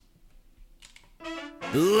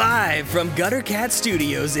Live from Gutter Cat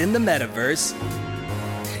Studios in the Metaverse,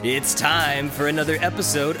 it's time for another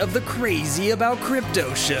episode of the Crazy About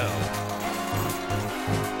Crypto Show.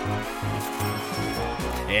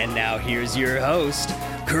 And now here's your host,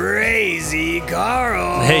 Crazy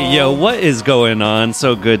Carl. Hey, yo, what is going on?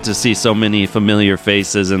 So good to see so many familiar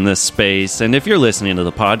faces in this space. And if you're listening to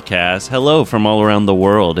the podcast, hello from all around the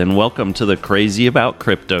world, and welcome to the Crazy About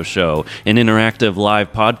Crypto Show, an interactive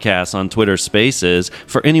live podcast on Twitter Spaces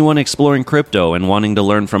for anyone exploring crypto and wanting to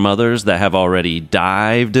learn from others that have already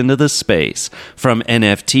dived into the space. From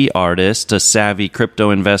NFT artists to savvy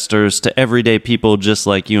crypto investors to everyday people just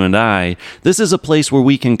like you and I, this is a place where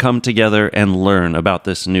we can come together and learn about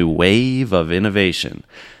this new wave of innovation.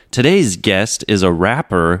 Today's guest is a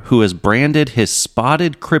rapper who has branded his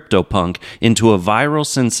spotted CryptoPunk into a viral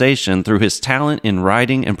sensation through his talent in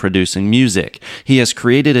writing and producing music. He has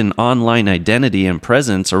created an online identity and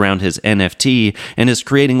presence around his NFT and is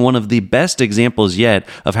creating one of the best examples yet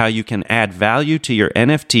of how you can add value to your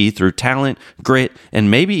NFT through talent, grit,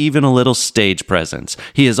 and maybe even a little stage presence.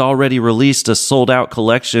 He has already released a sold-out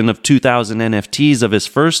collection of 2,000 NFTs of his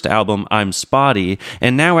first album, I'm Spotty,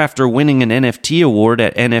 and now after winning an NFT award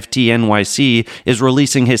at NFT NYC, is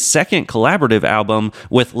releasing his second collaborative album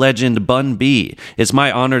with legend Bun B. It's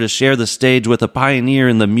my honor to share the stage with a pioneer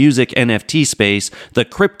in the music NFT space, the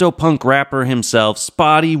CryptoPunk rapper himself,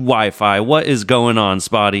 Spotty Wi-Fi. What is going on,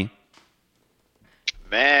 Spotty?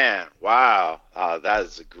 Man, wow. That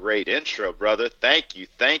is a great intro, brother. Thank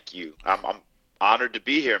you. I'm honored to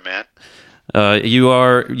be here, man.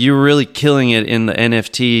 You're really killing it in the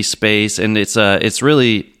NFT space, and it's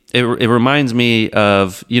really... It reminds me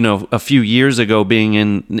of, a few years ago being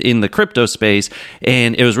in the crypto space,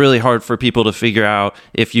 and it was really hard for people to figure out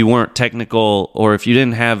if you weren't technical or if you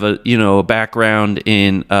didn't have a background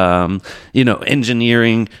in,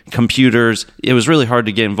 engineering, computers. It was really hard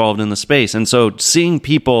to get involved in the space. And so seeing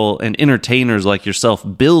people and entertainers like yourself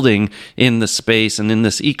building in the space and in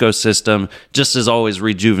this ecosystem just is always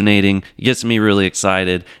rejuvenating. It gets me really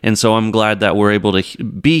excited. And so I'm glad that we're able to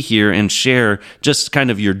be here and share just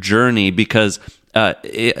kind of your journey, because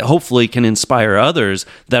it hopefully can inspire others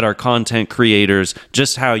that are content creators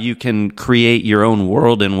just how you can create your own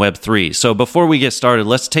world in Web3. So before we get started,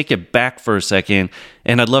 let's take it back for a second,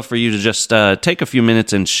 and I'd love for you to just take a few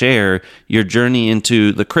minutes and share your journey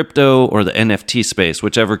into the crypto or the NFT space,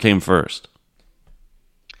 whichever came first.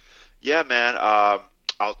 Yeah, man.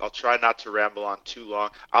 I'll try not to ramble on too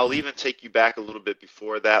long. I'll even take you back a little bit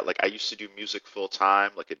before that. Like, I used to do music full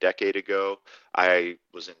time, like a decade ago. I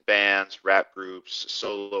was in bands, rap groups,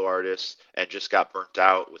 solo artists, and just got burnt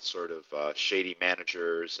out with sort of shady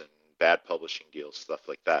managers and bad publishing deals, stuff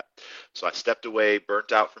like that. So I stepped away,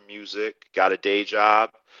 burnt out from music, got a day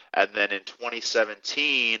job, and then in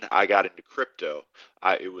 2017, I got into crypto.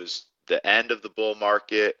 It was the end of the bull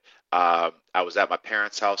market. I was at my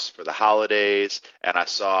parents' house for the holidays, and I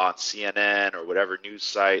saw on CNN or whatever news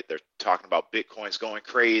site, they're talking about Bitcoin's going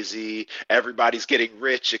crazy. Everybody's getting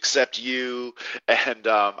rich except you. And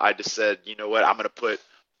I just said, you know what? I'm going to put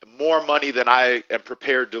more money than I am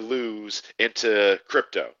prepared to lose into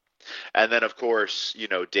crypto. And then, of course,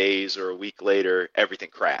 days or a week later, everything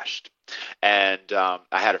crashed. And I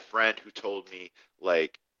had a friend who told me,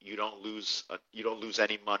 like, you don't lose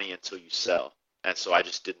any money until you sell. And so I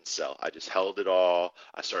just didn't sell. I just held it all.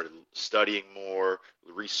 I started studying more,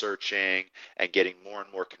 researching, and getting more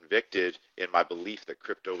and more convicted in my belief that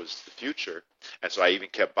crypto was the future. And so I even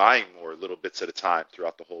kept buying more little bits at a time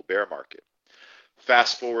throughout the whole bear market.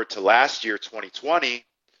 Fast forward to last year, 2020,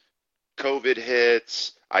 COVID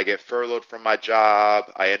hits. I get furloughed from my job.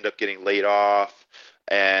 I end up getting laid off,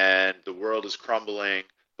 and the world is crumbling,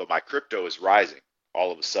 but my crypto is rising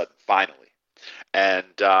all of a sudden, finally. And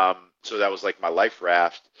so that was like my life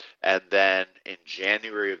raft. And then in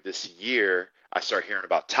January of this year, I start hearing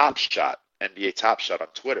about Top Shot, NBA Top Shot on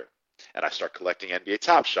Twitter. And I start collecting NBA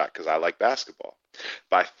Top Shot because I like basketball.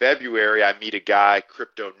 By February, I meet a guy,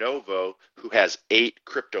 Crypto Novo, who has 8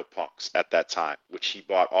 CryptoPunks at that time, which he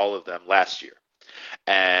bought all of them last year.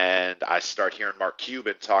 And I start hearing Mark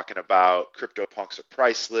Cuban talking about CryptoPunks are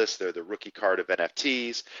priceless. They're the rookie card of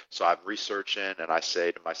NFTs. So I'm researching, and I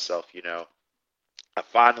say to myself, I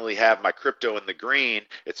finally have my crypto in the green.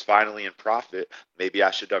 It's finally in profit. Maybe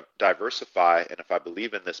I should diversify. And if I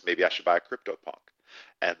believe in this, maybe I should buy a CryptoPunk.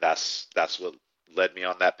 And that's what led me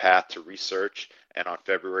on that path to research. And on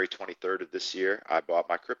February 23rd of this year, I bought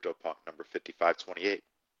my CryptoPunk number 5528.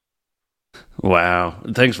 Wow.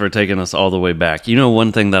 Thanks for taking us all the way back. You know,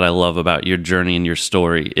 one thing that I love about your journey and your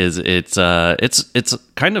story is it's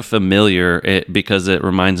kind of familiar because it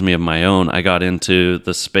reminds me of my own. I got into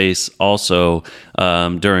the space also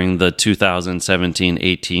during the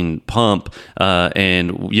 2017-18 pump,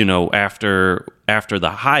 and you know, after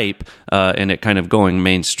the hype and it kind of going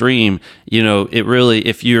mainstream, you know, it really,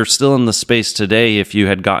 if you're still in the space today, if you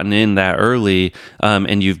had gotten in that early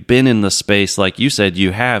and you've been in the space like you said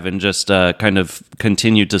you have, and just kind of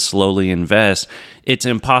continued to slowly invest, it's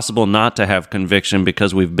impossible not to have conviction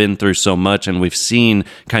because we've been through so much and we've seen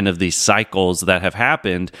kind of these cycles that have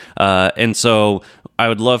happened. And so I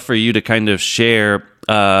would love for you to kind of share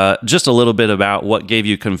just a little bit about what gave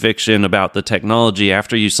you conviction about the technology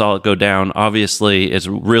after you saw it go down. Obviously, it's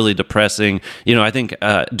really depressing. You know, I think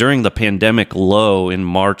during the pandemic low in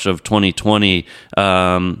March of 2020,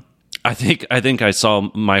 I think I saw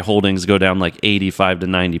my holdings go down like 85 to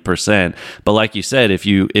 90%. But like you said, if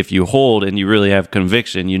you hold and you really have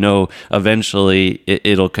conviction, you know, eventually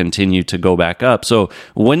it'll continue to go back up. So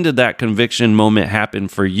when did that conviction moment happen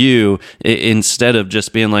for you, instead of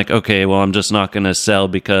just being like, okay, well, I'm just not going to sell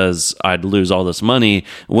because I'd lose all this money?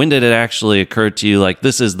 When did it actually occur to you like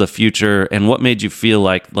this is the future? And what made you feel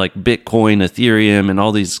like Bitcoin, Ethereum, and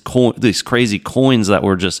all these crazy coins that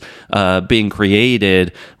were just being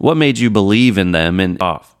created? What made you believe in them and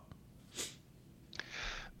off?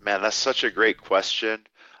 Man, that's such a great question.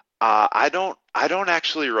 I don't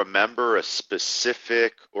actually remember a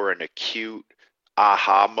specific or an acute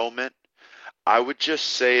aha moment. I would just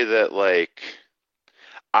say that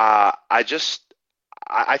I just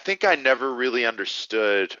I think I never really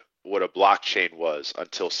understood what a blockchain was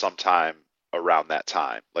until sometime around that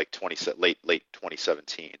time, like late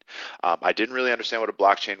 2017. I didn't really understand what a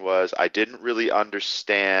blockchain was. I didn't really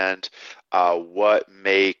understand what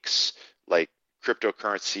makes like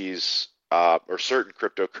cryptocurrencies or certain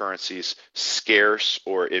cryptocurrencies scarce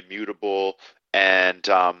or immutable, and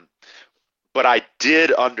but I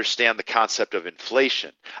did understand the concept of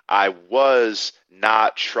inflation. I was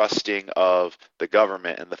not trusting of the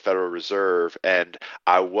government and the Federal Reserve, and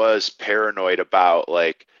I was paranoid about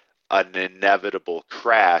like an inevitable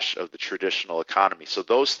crash of the traditional economy. So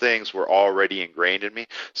those things were already ingrained in me.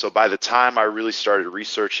 So by the time I really started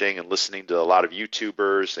researching and listening to a lot of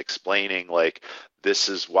YouTubers explaining like this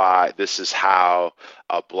is how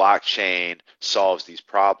a blockchain solves these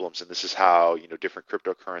problems, and this is how, you know, different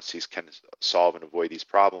cryptocurrencies can solve and avoid these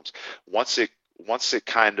problems. Once it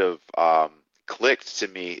kind of clicked to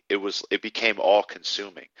me, it became all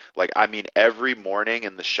consuming. Like, I mean, every morning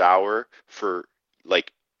in the shower for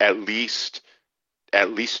like at least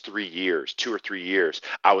 3 years, 2 or 3 years,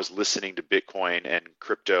 I was listening to Bitcoin and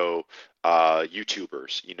crypto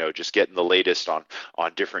YouTubers, you know, just getting the latest on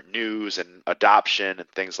different news and adoption and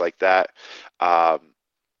things like that. Um,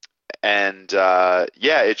 and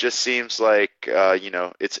yeah, it just seems like you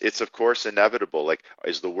know, it's of course inevitable. Like,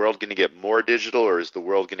 is the world going to get more digital or is the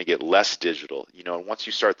world going to get less digital? You know, and once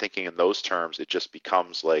you start thinking in those terms, it just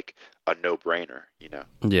becomes like a no-brainer. You know.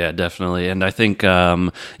 Yeah, definitely. And I think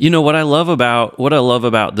you know, what I love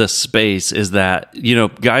about this space is that, you know,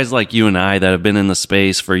 guys like you and I that have been in the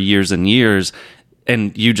space for years and years.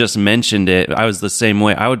 And you just mentioned it. I was the same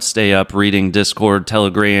way. I would stay up reading Discord,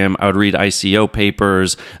 Telegram. I would read ICO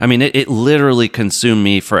papers. I mean, it literally consumed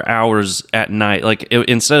me for hours at night. Like,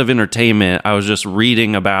 instead of entertainment, I was just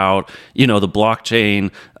reading about, you know, the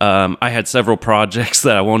blockchain. I had several projects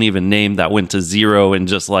that I won't even name that went to zero, and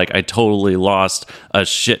just like I totally lost a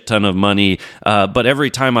shit ton of money. But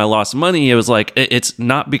every time I lost money, it was like, it's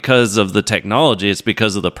not because of the technology, it's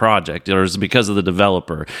because of the project, or it's because of the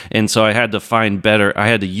developer. And so I had to find better. I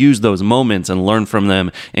had to use those moments and learn from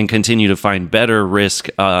them and continue to find better risk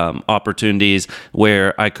opportunities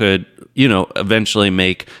where I could, you know, eventually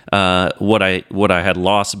make what I had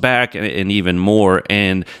lost back, and even more.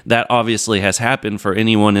 And that obviously has happened for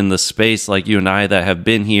anyone in the space like you and I that have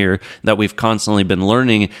been here, that we've constantly been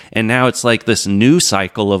learning. And now it's like this new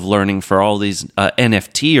cycle of learning for all these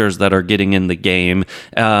NFTers that are getting in the game.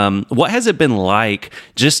 What has it been like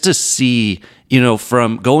just to see, you know,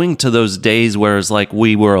 from going to those days where it's like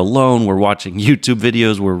we were alone, we're watching YouTube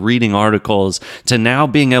videos, we're reading articles, to now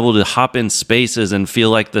being able to hop in spaces and feel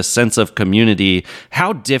like the sense of community?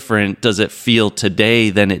 How different does it feel today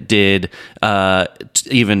than it did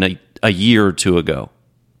even a year or two ago?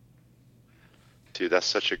 Dude, that's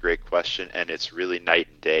such a great question, and it's really night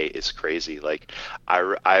and day. It's crazy. Like, I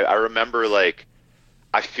remember, like,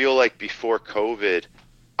 I feel like before COVID,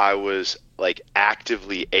 I was like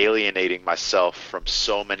actively alienating myself from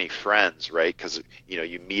so many friends, right? Because, you know,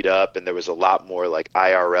 you meet up and there was a lot more like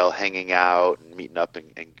IRL hanging out and meeting up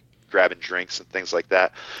and grabbing drinks and things like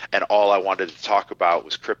that. And all I wanted to talk about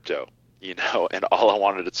was crypto, and all I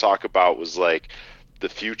wanted to talk about was like the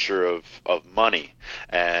future of money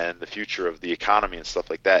and the future of the economy and stuff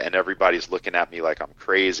like that. And everybody's looking at me like I'm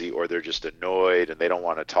crazy, or they're just annoyed and they don't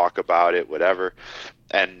want to talk about it, whatever.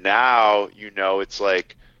 And now, it's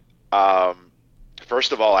like,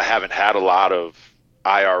 first of all, I haven't had a lot of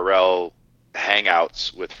IRL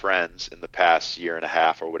hangouts with friends in the past year and a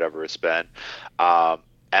half or whatever it's been.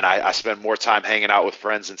 And I spend more time hanging out with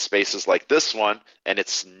friends in spaces like this one, and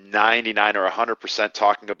it's 99 or 100%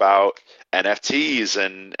 talking about NFTs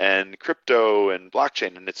and crypto and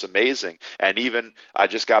blockchain, and it's amazing. And even I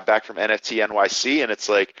just got back from NFT NYC, and it's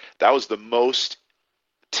like that was the most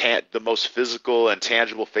physical and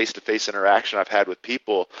tangible face-to-face interaction I've had with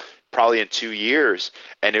people probably in 2 years,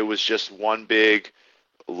 and it was just one big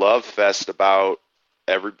love fest about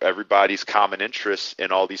everybody's common interests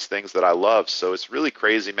in all these things that I love. So it's really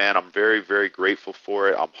crazy, man. I'm very, very grateful for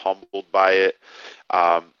it. I'm humbled by it.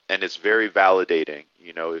 And it's very validating.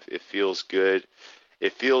 It feels good.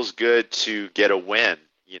 It feels good to get a win,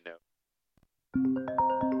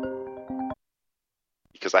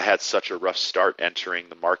 because I had such a rough start entering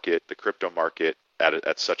the crypto market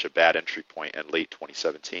at such a bad entry point in late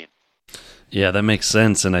 2017. Yeah, that makes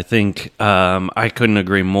sense, and I think I couldn't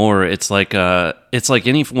agree more. It's like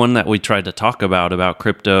anyone that we tried to talk about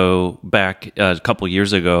crypto back a couple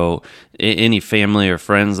years ago. Any family or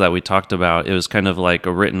friends that we talked about, it was kind of like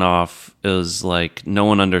a written off. It was like no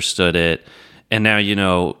one understood it, and now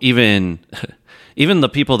even the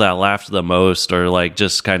people that laughed the most or like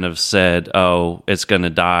just kind of said, "Oh, it's going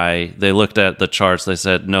to die." They looked at the charts. They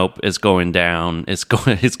said, "Nope, it's going down. It's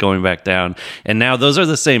going back down." And now those are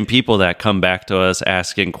the same people that come back to us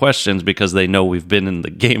asking questions because they know we've been in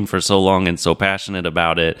the game for so long and so passionate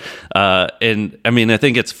about it. And I mean, I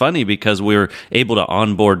think it's funny because we're able to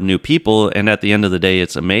onboard new people, and at the end of the day,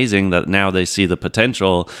 it's amazing that now they see the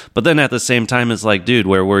potential. But then at the same time, it's like, dude,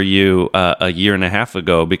 where were you a year and a half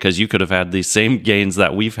ago? Because you could have had these same gains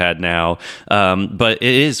that we've had now. But it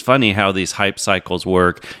is funny how these hype cycles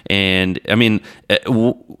work. And I mean,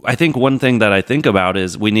 I think one thing that I think about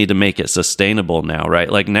is we need to make it sustainable now, right?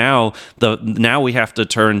 Like now we have to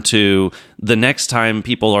turn to the next time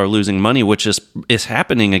people are losing money, which is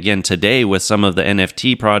happening again today with some of the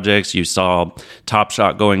NFT projects. You saw Top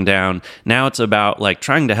Shot going down. Now it's about like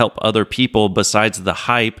trying to help other people besides the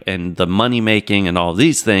hype and the money making and all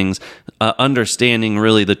these things, understanding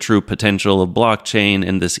really the true potential of blockchain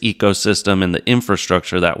and this ecosystem and the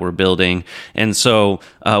infrastructure that we're building. And so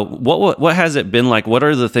what has it been like? What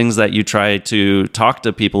are the things that you try to talk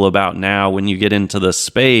to people about now when you get into the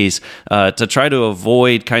space to try to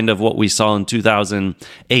avoid kind of what we saw in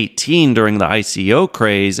 2018 during the ICO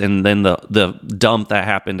craze and then the dump that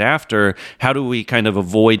happened after? How do we kind of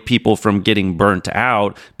avoid people from getting burnt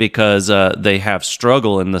out because they have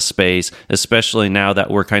struggle in the space, especially now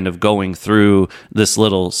that we're kind of going through this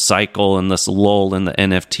little cycle and this lull in the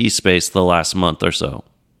NFT space the last month or so?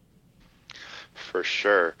 For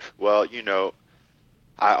sure. Well,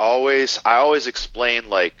 I always explain,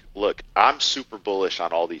 like, look, I'm super bullish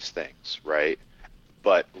on all these things, right?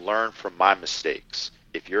 But learn from my mistakes.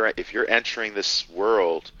 If you're entering this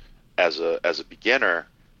world as a beginner,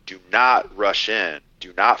 do not rush in.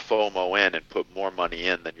 Do not FOMO in and put more money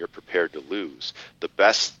in than you're prepared to lose. The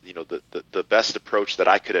best, the best approach that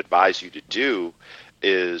I could advise you to do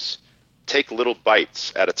is take little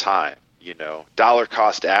bites at a time, dollar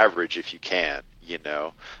cost average if you can,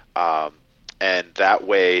 and that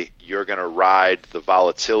way you're going to ride the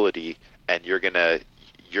volatility and you're going to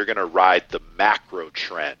ride the macro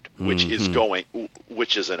trend, which is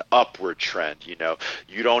an upward trend.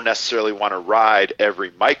 You don't necessarily want to ride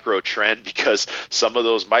every micro trend because some of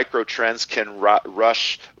those micro trends can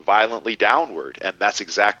rush violently downward. And that's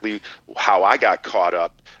exactly how I got caught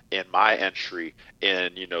up in my entry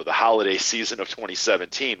in, the holiday season of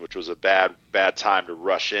 2017, which was a bad time to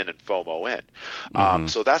rush in and FOMO in.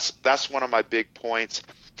 So that's one of my big points.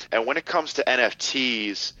 And when it comes to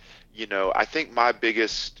NFTs, I think my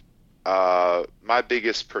biggest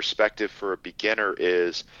perspective for a beginner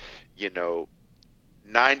is,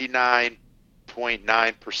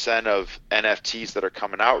 99.9% of NFTs that are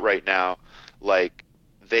coming out right now, like,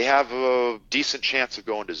 they have a decent chance of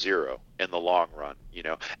going to zero in the long run,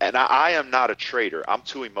 and I am not a trader. I'm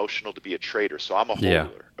too emotional to be a trader. So I'm a holder. Yeah.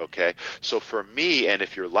 Okay. So for me, and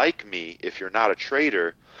if you're like me, if you're not a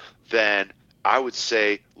trader, then I would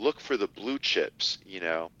say look for the blue chips,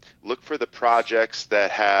 look for the projects that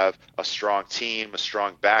have a strong team, a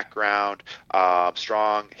strong background,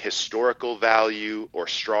 strong historical value or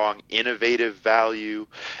strong innovative value.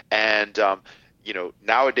 And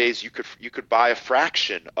nowadays you could buy a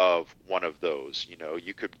fraction of one of those.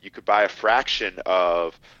 You could buy a fraction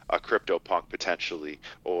of a CryptoPunk potentially,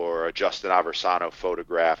 or a Justin Aversano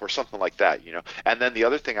photograph, or something like that. And then the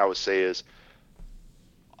other thing I would say is,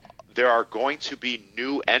 there are going to be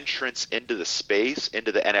new entrants into the space,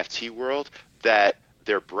 into the NFT world, that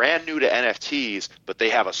they're brand new to NFTs, but they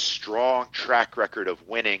have a strong track record of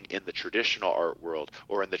winning in the traditional art world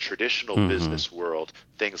or in the traditional business world,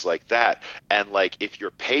 things like that. And like, if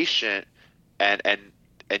you're patient and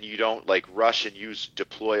you don't like rush and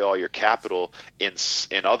deploy all your capital in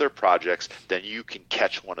other projects, then you can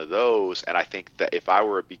catch one of those. And I think that if I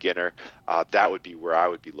were a beginner, that would be where I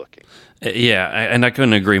would be looking. Yeah, and I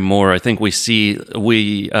couldn't agree more. I think we see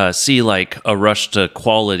like a rush to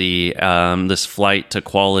quality, this flight to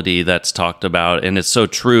quality that's talked about, and it's so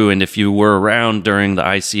true. And if you were around during the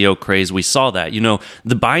ICO craze, we saw that.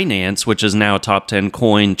 The Binance, which is now a top 10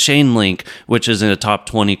 coin, Chainlink, which is in a top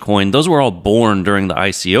 20 coin, those were all born during the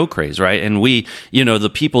ICO craze, right? And we,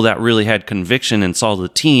 the people that really had conviction and saw the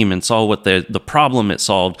team and saw what the problem it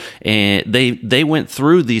solved, and they went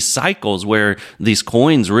through these cycles where these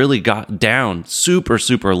coins really got down super,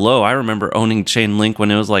 super low. I remember owning Chainlink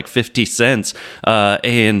when it was like 50 cents.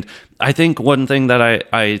 And I think one thing that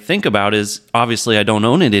I think about is, obviously I don't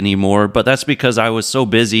own it anymore, but that's because I was so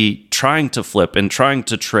busy trying to flip and trying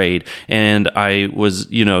to trade. And I was,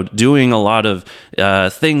 doing a lot of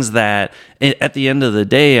things that at the end of the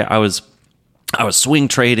day, I was swing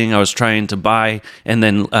trading. I was trying to buy and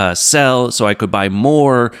then sell so I could buy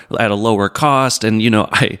more at a lower cost. And,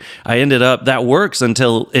 I ended up, that works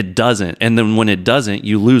until it doesn't. And then when it doesn't,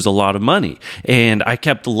 you lose a lot of money. And I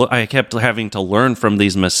kept having to learn from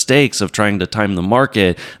these mistakes of trying to time the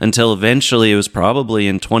market until eventually, it was probably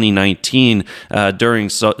in 2019 during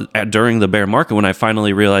the bear market when I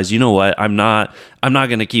finally realized, what, I'm not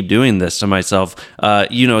going to keep doing this to myself.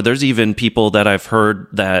 There's even people that I've heard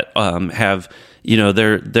that have,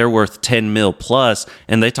 they're worth 10 mil plus,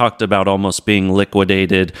 and they talked about almost being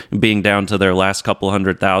liquidated, being down to their last couple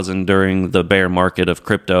 100,000 during the bear market of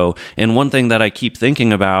crypto. And one thing that I keep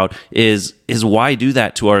thinking about is why do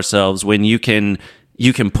that to ourselves when you can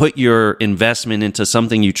put your investment into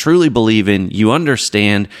something you truly believe in, you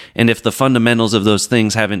understand, and if the fundamentals of those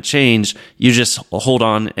things haven't changed, you just hold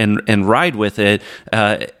on and ride with it.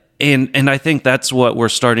 And I think that's what we're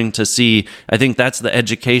starting to see. I think that's the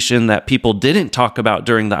education that people didn't talk about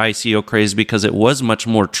during the ICO craze, because it was much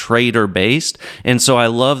more trader based. And so I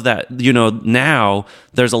love that, now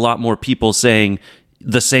there's a lot more people saying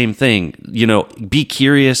the same thing. Be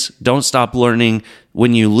curious, don't stop learning.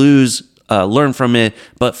 When you lose, learn from it,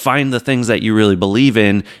 but find the things that you really believe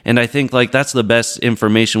in. And I think like that's the best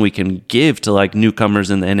information we can give to like newcomers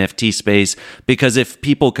in the NFT space, because if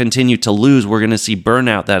people continue to lose, we're going to see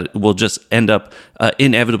burnout that will just end up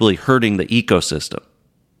inevitably hurting the ecosystem.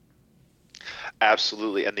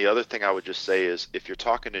 Absolutely. And the other thing I would just say is, if you're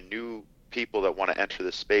talking to new people that want to enter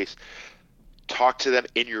the space, talk to them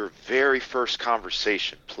in your very first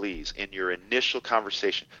conversation, please. In your initial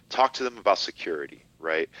conversation, talk to them about security.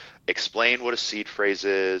 Right? Explain what a seed phrase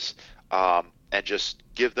is, and just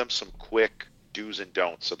give them some quick do's and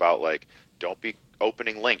don'ts about, like, don't be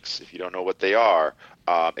opening links if you don't know what they are.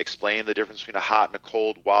 Explain the difference between a hot and a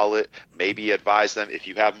cold wallet. Maybe advise them, if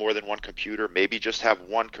you have more than one computer, maybe just have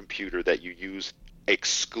one computer that you use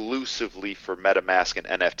exclusively for MetaMask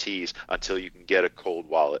and NFTs until you can get a cold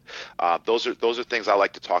wallet. Those are things I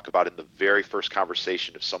like to talk about in the very first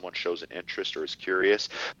conversation if someone shows an interest or is curious,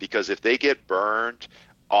 because if they get burned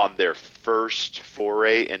on their first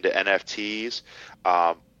foray into NFTs,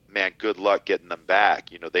 man, good luck getting them back.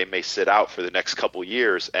 They may sit out for the next couple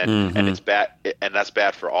years, and it's bad, and that's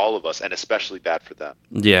bad for all of us, and especially bad for them.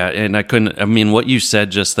 Yeah, and what you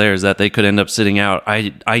said just there is that they could end up sitting out.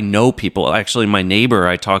 I know people, actually my neighbor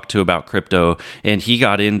I talked to about crypto, and he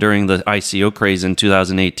got in during the ICO craze in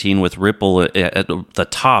 2018 with Ripple at the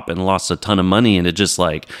top and lost a ton of money, and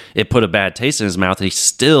it put a bad taste in his mouth.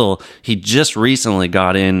 He just recently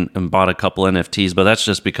got in and bought a couple NFTs, but that's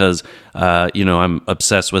just because I'm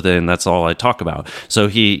obsessed with it, and that's all I talk about. So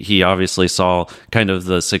he obviously saw kind of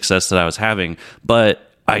the success that I was having, but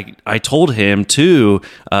I told him too,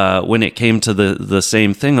 when it came to the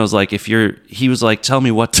same thing, I was like, he was like, tell me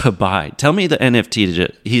what to buy. Tell me the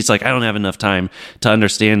NFT. He's like, I don't have enough time to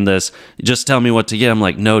understand this. Just tell me what to get. I'm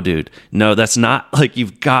like, no, dude, no, that's not, like,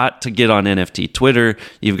 you've got to get on NFT Twitter.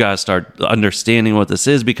 You've got to start understanding what this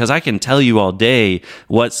is, because I can tell you all day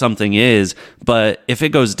what something is, but if it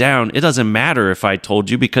goes down, it doesn't matter if I told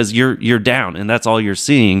you, because you're down and that's all you're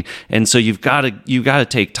seeing. And so you've got to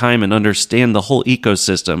take time and understand the whole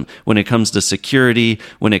ecosystem. ecosystem when it comes to security,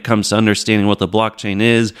 when it comes to understanding what the blockchain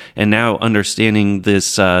is, and now understanding this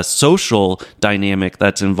social dynamic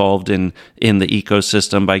that's involved in the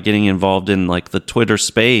ecosystem by getting involved in like the Twitter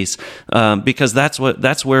space, because that's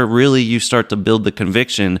where really you start to build the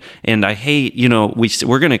conviction. And I hate,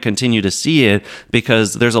 we're going to continue to see it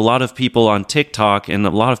because there's a lot of people on TikTok and a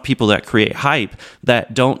lot of people that create hype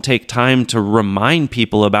that don't take time to remind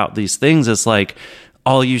people about these things. It's like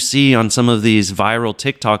all you see on some of these viral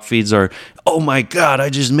TikTok feeds are, oh my God, I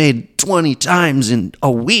just made 20 times in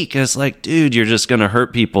a week. And it's like, dude, you're just going to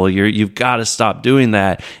hurt people. You've got to stop doing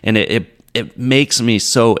that. And it makes me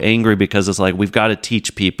so angry because it's like, we've got to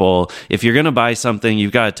teach people, if you're going to buy something,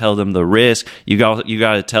 you've got to tell them the risk. You got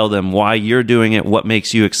to tell them why you're doing it, what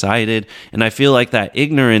makes you excited. And I feel like that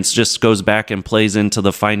ignorance just goes back and plays into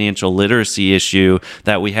the financial literacy issue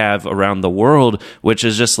that we have around the world, which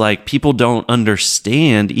is just like, people don't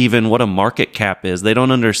understand even what a market cap is. They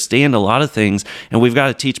don't understand a lot of things. And we've got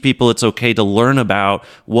to teach people it's okay to learn about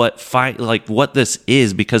what this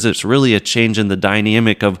is, because it's really a change in the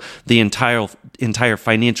dynamic of the entire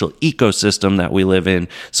financial ecosystem that we live in.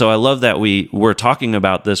 So I love that we're talking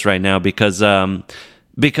about this right now because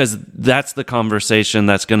that's the conversation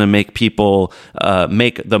that's going to make people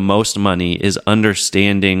make the most money, is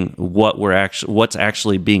understanding what's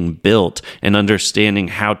actually being built and understanding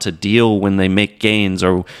how to deal when they make gains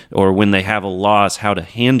or when they have a loss, how to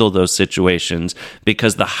handle those situations,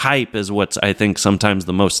 because the hype is what's, I think, sometimes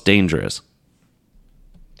the most dangerous.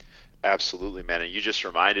 Absolutely, man. And you just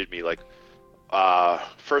reminded me, like,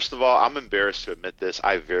 first of all, I'm embarrassed to admit this.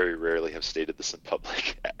 I very rarely have stated this in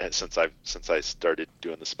public since I started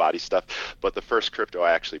doing the spotty stuff. But the first crypto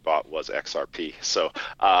I actually bought was XRP. So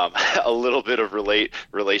a little bit of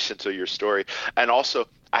relation to your story. And also,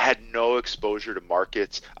 I had no exposure to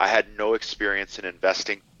markets. I had no experience in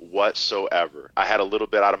investing whatsoever. I had a little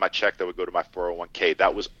bit out of my check that would go to my 401k.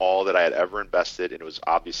 That was all that I had ever invested, and it was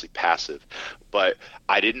obviously passive. But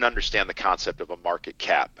I didn't understand the concept of a market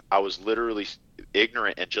cap. I was literally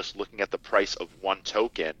ignorant and just looking at the price of one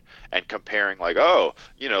token and comparing, like, oh,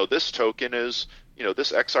 this token is,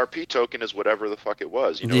 this XRP token is whatever the fuck it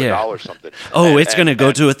was, $1 or something. Oh, it's going to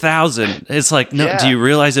go to 1,000. It's like, no, yeah. Do you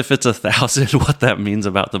realize if it's 1,000, what that means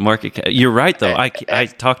about the market cap? You're right, though. I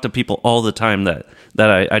talk to people all the time that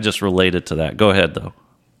I just related to that. Go ahead, though.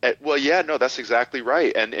 Well, yeah, no, that's exactly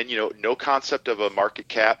right. And no concept of a market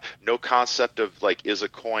cap, no concept of, like, is a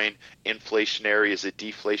coin inflationary, is it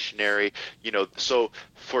deflationary? So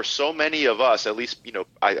for so many of us, at least,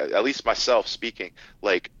 at least myself speaking,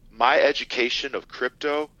 like, my education of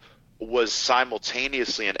crypto was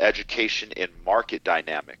simultaneously an education in market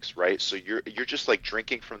dynamics, right? So you're just like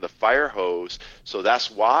drinking from the fire hose. So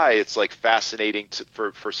that's why it's like fascinating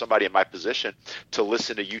for somebody in my position to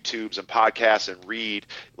listen to YouTubes and podcasts and read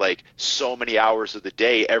like so many hours of the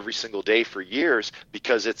day, every single day for years,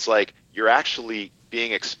 because it's like you're actually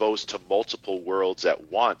being exposed to multiple worlds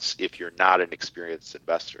at once if you're not an experienced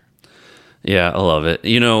investor. Yeah, I love it.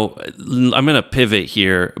 I'm going to pivot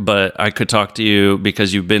here, but I could talk to you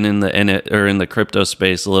because you've been in the crypto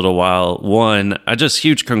space a little while. One,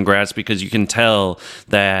 huge congrats, because you can tell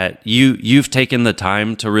that you've taken the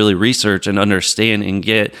time to really research and understand and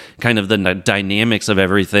get kind of the dynamics of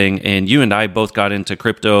everything. And you and I both got into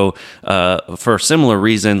crypto for similar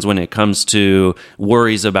reasons when it comes to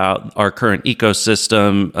worries about our current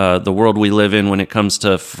ecosystem, the world we live in when it comes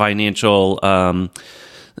to financial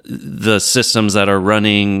the systems that are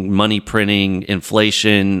running money printing,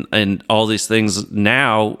 inflation, and all these things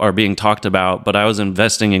now are being talked about. But I was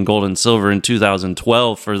investing in gold and silver in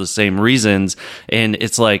 2012 for the same reasons. And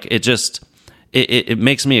it's like, it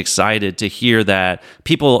makes me excited to hear that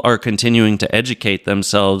people are continuing to educate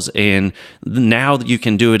themselves, and now you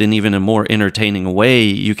can do it in even a more entertaining way.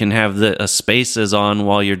 You can have the spaces on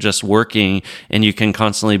while you're just working, and you can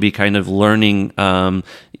constantly be kind of learning,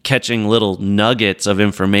 catching little nuggets of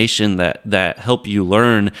information that help you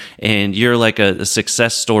learn, and you're like a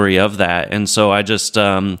success story of that. And so I just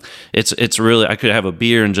it's really, I could have a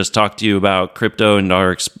beer and just talk to you about crypto and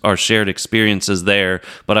our shared experiences there,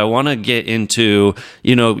 but I want to get into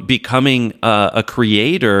becoming a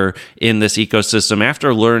creator in this ecosystem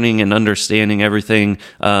after learning and understanding everything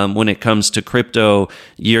when it comes to crypto.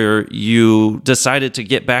 You decided to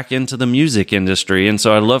get back into the music industry, and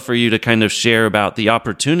so I'd love for you to kind of share about the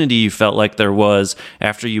opportunity you felt like there was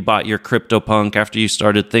after you bought your CryptoPunk, after you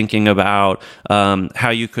started thinking about how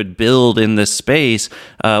you could build in this space.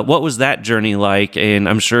 What was that journey like? And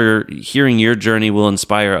I'm sure hearing your journey will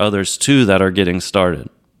inspire others too that are getting started.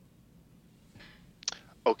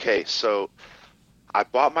 Okay, so I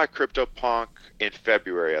bought my CryptoPunk in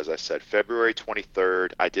February, as I said, February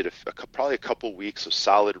 23rd. I did probably a couple weeks of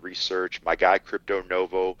solid research. My guy Crypto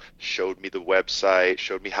Novo showed me the website,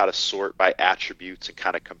 showed me how to sort by attributes and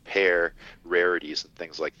kind of compare rarities and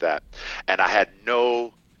things like that. And I had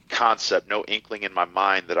no concept, no inkling in my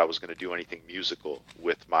mind that I was going to do anything musical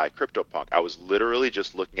with my CryptoPunk. I was literally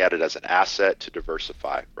just looking at it as an asset to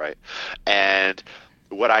diversify, right? And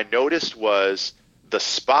what I noticed was the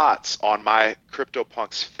spots on my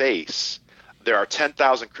CryptoPunk's face. There are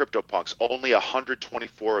 10,000 CryptoPunks, only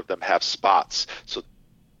 124 of them have spots. So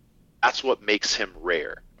that's what makes him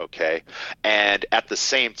rare, okay? And at the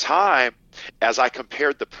same time, as I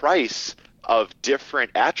compared the price of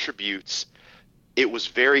different attributes, it was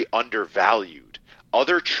very undervalued.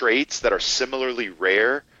 Other traits that are similarly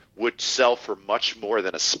rare would sell for much more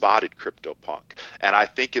than a spotted CryptoPunk. And I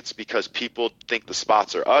think it's because people think the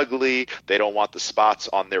spots are ugly. They don't want the spots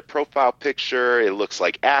on their profile picture. It looks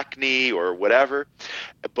like acne or whatever.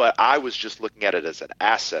 But I was just looking at it as an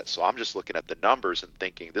asset. So I'm just looking at the numbers and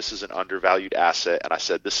thinking this is an undervalued asset. And I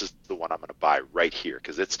said, this is the one I'm going to buy right here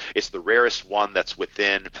because it's the rarest one that's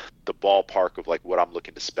within the ballpark of like what I'm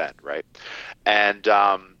looking to spend, right? And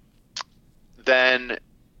then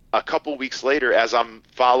a couple weeks later, as I'm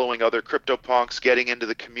following other CryptoPunks, getting into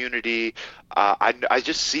the community, I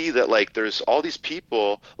just see that like there's all these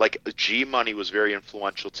people, like G Money was very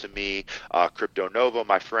influential to me, Crypto Novo,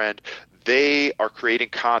 my friend. They are creating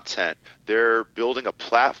content. They're building a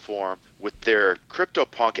platform with their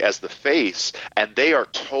CryptoPunk as the face, and they are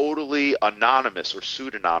totally anonymous or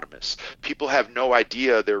pseudonymous. People have no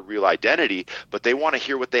idea their real identity, but they want to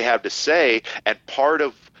hear what they have to say, and part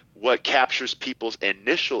of what captures people's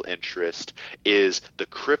initial interest is the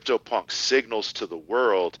CryptoPunk signals to the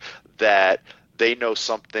world that they know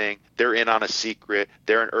something, they're in on a secret,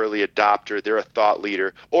 they're an early adopter, they're a thought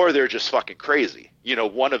leader, or they're just fucking crazy. You know,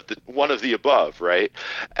 one of the above, right?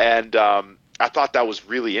 And I thought that was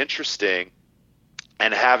really interesting.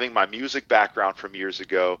 And having my music background from years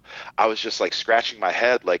ago, I was just like scratching my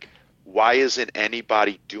head, like, why isn't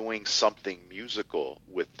anybody doing something musical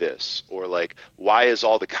with this? Or like, why is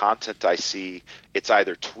all the content I see, it's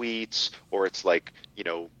either tweets or it's like, you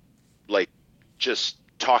know, like just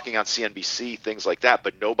talking on CNBC, things like that,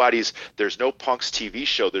 but there's no Punk's TV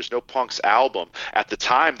show, there's no Punk's album. At the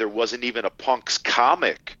time, there wasn't even a Punk's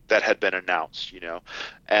comic that had been announced, you know?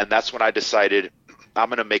 And that's when I decided I'm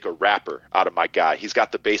going to make a rapper out of my guy. He's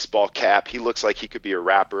got the baseball cap. He looks like he could be a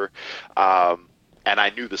rapper. And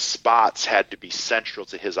I knew the spots had to be central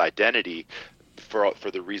to his identity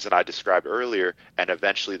for the reason I described earlier, and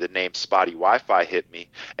eventually the name Spotty Wi-Fi hit me.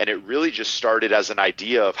 And it really just started as an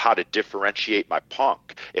idea of how to differentiate my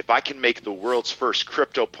punk. If I can make the world's first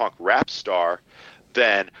CryptoPunk rap star,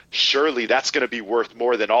 then surely that's going to be worth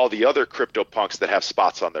more than all the other CryptoPunks that have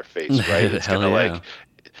spots on their face, right? It's Hell yeah.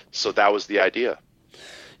 So that was the idea.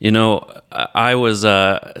 You know, I was,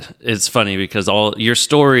 it's funny because all your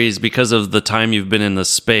stories, because of the time you've been in the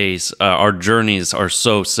space, our journeys are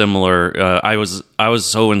so similar. I was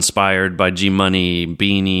so inspired by G Money,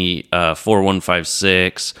 Beanie,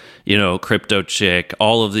 4156, you know, Crypto Chick,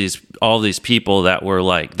 all of these people that were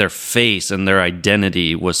like, their face and their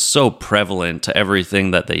identity was so prevalent to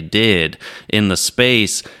everything that they did in the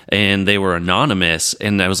space, and they were anonymous.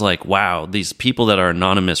 And I was like, wow, these people that are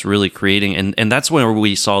anonymous really creating, and that's where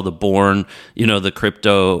we saw the Born, you know, the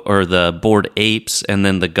crypto or the Bored Apes, and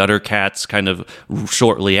then the Gutter Cats kind of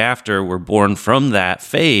shortly after were born from that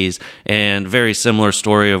phase. And very similar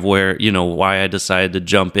story of where, you know, why I decided to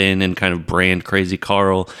jump in and kind of brand Crazy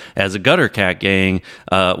Carl as a Gutter Cat gang,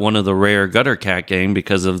 one of the rare Gutter Cat gang,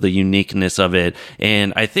 because of the uniqueness of it.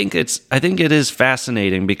 And I think it is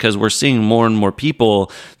fascinating because we're seeing more and more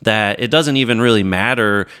people that it doesn't even really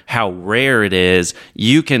matter how rare it is.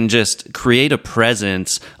 You can just create a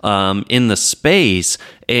presence in the space,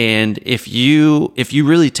 and if you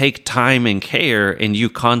really take time and care, and you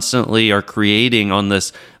constantly are creating on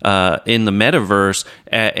this in the metaverse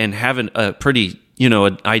and having a pretty, you know,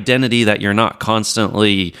 an identity that you're not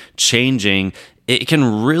constantly changing, it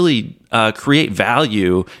can really create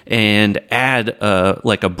value and add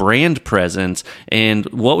like a brand presence. And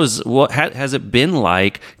what has it been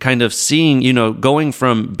like kind of seeing, you know, going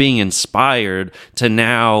from being inspired to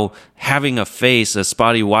now having a face, a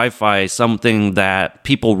Spotty Wi-Fi, something that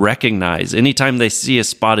people recognize? Anytime they see a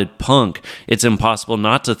spotted punk, it's impossible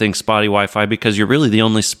not to think Spotty Wi-Fi, because you're really the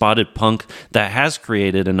only spotted punk that has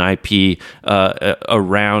created an IP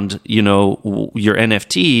around, you know, your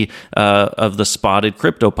NFT of the spotted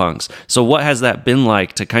CryptoPunks. So what has that been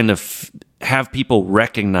like to kind of have people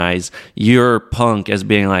recognize your punk as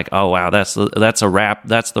being like, oh wow, that's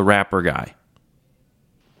the rapper guy?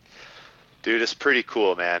 Dude, it's pretty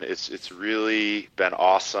cool, man. It's really been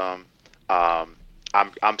awesome. Um,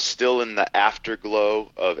 I'm still in the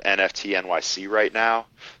afterglow of NFT NYC right now.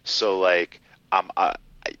 So like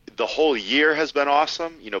the whole year has been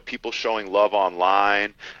awesome. You know, people showing love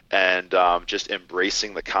online and just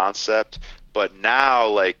embracing the concept. But now,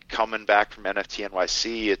 like coming back from NFT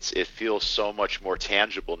NYC, it feels so much more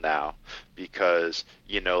tangible now because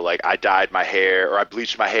like I dyed my hair or I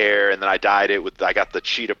bleached my hair and then I dyed it with I got the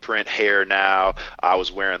cheetah print hair now. I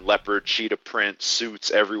was wearing leopard cheetah print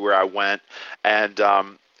suits everywhere I went, and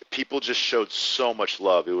people just showed so much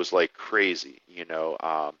love. It was like crazy.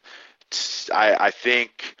 I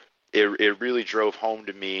think it really drove home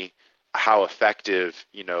to me how effective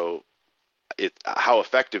it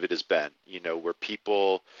has been, where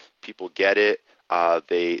people get it,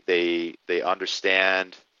 they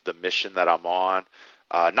understand the mission that I'm on,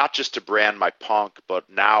 not just to brand my punk, but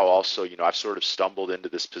now also, I've sort of stumbled into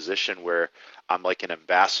this position where I'm like an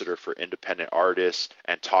ambassador for independent artists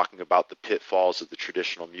and talking about the pitfalls of the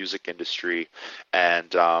traditional music industry,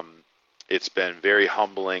 and it's been very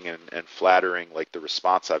humbling and flattering, like the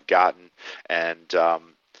response I've gotten, and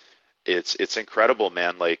it's incredible,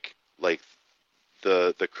 man. Like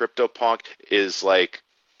the CryptoPunk is like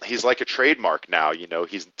he's like a trademark now.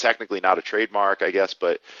 He's technically not a trademark, I guess,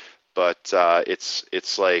 but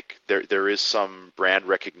it's like there is some brand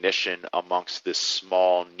recognition amongst this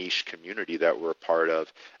small niche community that we're a part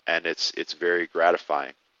of, and it's very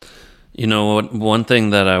gratifying. One thing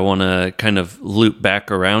that I want to kind of loop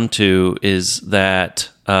back around to is that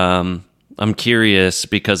I'm curious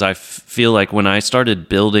because I feel like when I started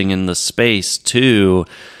building in the space too,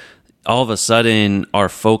 all of a sudden our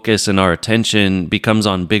focus and our attention becomes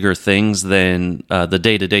on bigger things than the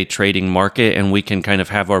day-to-day trading market, and we can kind of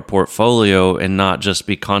have our portfolio and not just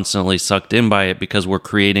be constantly sucked in by it because we're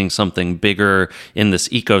creating something bigger in this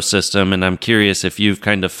ecosystem. And I'm curious if you've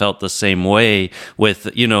kind of felt the same way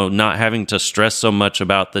with, not having to stress so much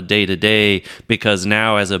about the day-to-day, because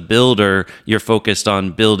now as a builder, you're focused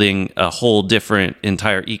on building a whole different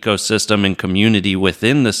entire ecosystem and community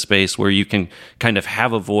within the space where you can kind of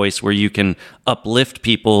have a voice, where you can uplift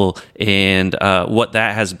people, and what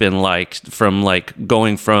that has been like from like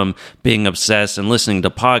going from being obsessed and listening to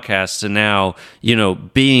podcasts to now,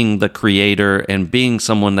 being the creator and being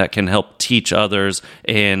someone that can help teach others,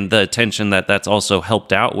 and the attention that that's also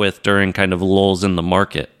helped out with during kind of lulls in the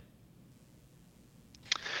market.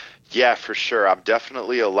 Yeah, for sure. I'm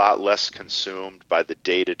definitely a lot less consumed by the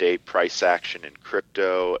day-to-day price action in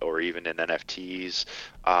crypto or even in NFTs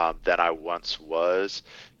than I once was.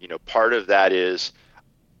 Part of that is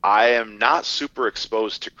I am not super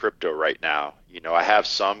exposed to crypto right now. I have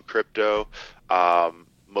some crypto,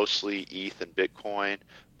 mostly ETH and Bitcoin,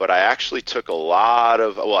 but I actually took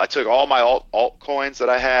I took all my altcoins that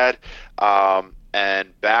I had.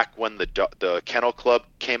 And back when the Kennel Club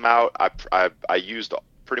came out, I used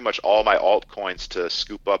pretty much all my altcoins to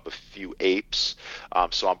scoop up a few apes.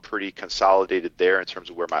 So I'm pretty consolidated there in terms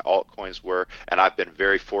of where my altcoins were. And I've been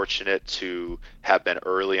very fortunate to have been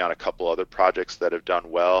early on a couple other projects that have done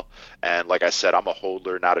well. And like I said, I'm a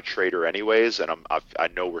holder, not a trader anyways. And I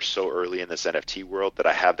know we're so early in this NFT world that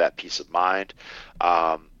I have that peace of mind.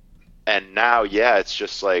 And now, yeah, it's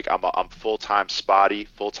just like I'm full-time spotty,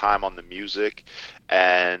 full-time on the music.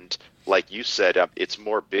 And like you said, it's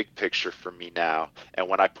more big picture for me now. And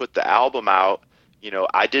when I put the album out,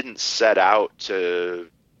 I didn't set out to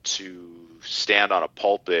stand on a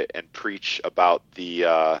pulpit and preach about the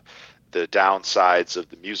downsides of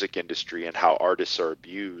the music industry and how artists are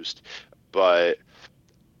abused. But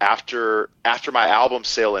after my album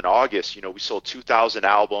sale in August, we sold 2,000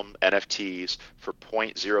 album NFTs for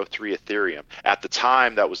 0.03 Ethereum. At the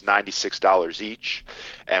time, that was $96 each,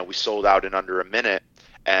 and we sold out in under a minute.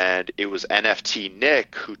 And it was NFT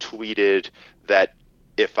Nick who tweeted that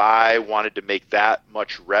if I wanted to make that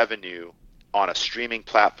much revenue on a streaming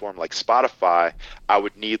platform like Spotify, I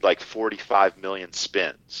would need like 45 million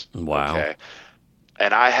spins. Wow. Okay.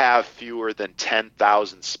 And I have fewer than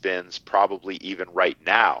 10,000 spins probably even right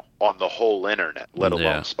now on the whole internet, let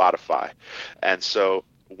alone Spotify. And so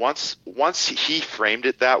once he framed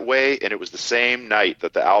it that way, and it was the same night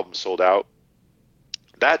that the album sold out,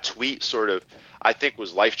 that tweet sort of, I think,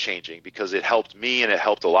 was life-changing because it helped me and it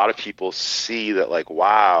helped a lot of people see that, like,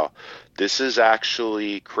 wow, this is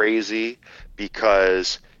actually crazy,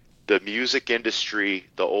 because the music industry,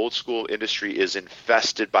 the old school industry, is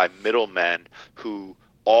infested by middlemen who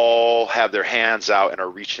all have their hands out and are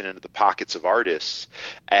reaching into the pockets of artists.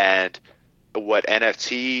 And what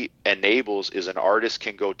NFT enables is an artist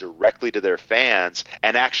can go directly to their fans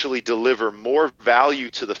and actually deliver more value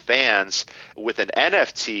to the fans with an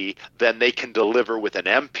NFT than they can deliver with an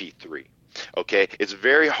MP3. Okay, it's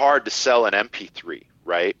very hard to sell an MP3,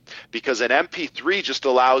 right? Because an MP3 just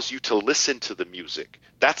allows you to listen to the music.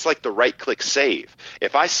 That's like the right-click save.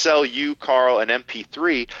 If I sell you, Carl, an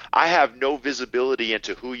MP3, I have no visibility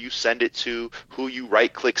into who you send it to, who you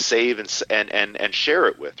right-click save and share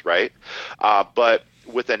it with, right? But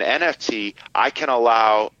with an NFT, I can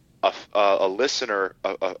allow a listener,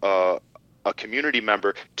 a community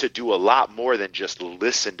member, to do a lot more than just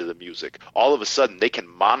listen to the music. All of a sudden, they can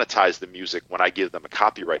monetize the music when I give them a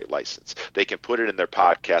copyright license. They can put it in their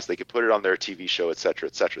podcast. They can put it on their TV show, et cetera,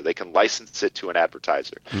 et cetera. They can license it to an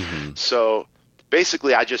advertiser. Mm-hmm. So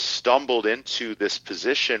basically, I just stumbled into this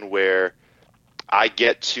position where I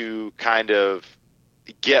get to kind of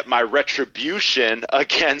get my retribution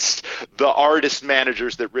against the artist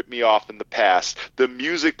managers that ripped me off in the past, the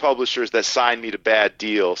music publishers that signed me to bad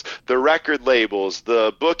deals, the record labels,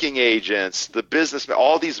 the booking agents, the businessmen,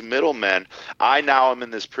 all these middlemen. I now am in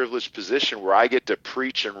this privileged position where I get to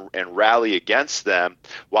preach and rally against them,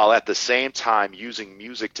 while at the same time using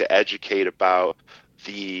music to educate about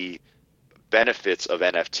the benefits of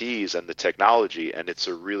NFTs and the technology. And it's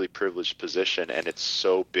a really privileged position, and it's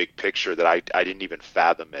so big picture that I didn't even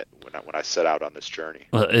fathom it when I set out on this journey.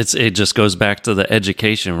 Well, it just goes back to the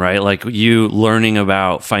education, right? Like you learning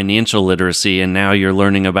about financial literacy, and now you're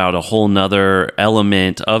learning about a whole nother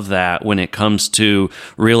element of that when it comes to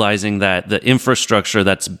realizing that the infrastructure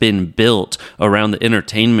that's been built around the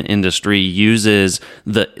entertainment industry uses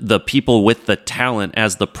the people with the talent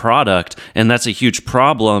as the product, and that's a huge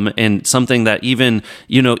problem, and something that even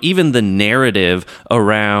the narrative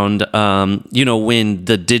around, when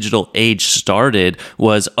the digital age started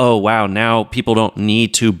was, oh, wow, now people don't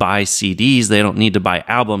need to buy CDs. They don't need to buy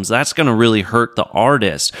albums. That's going to really hurt the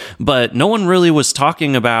artist. But no one really was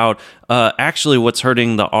talking about actually what's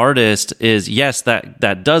hurting the artist is, yes,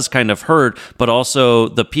 that does kind of hurt, but also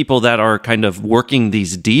the people that are kind of working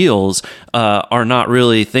these deals are not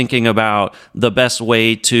really thinking about the best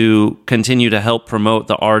way to continue to help promote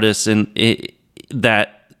the artists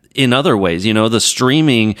that in other ways. The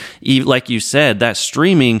streaming, like you said, that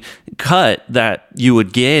streaming cut that you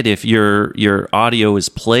would get if your audio is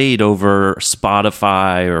played over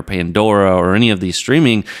Spotify or Pandora or any of these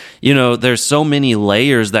streaming, there's so many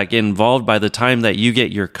layers that get involved. By the time that you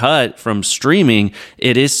get your cut from streaming,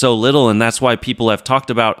 it is so little. And that's why people have talked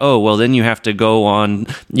about, oh, well, then you have to go on,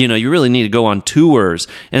 you really need to go on tours.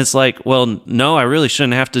 And it's like, well, no, I really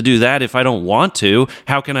shouldn't have to do that if I don't want to.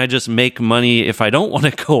 How can I just make money if I don't want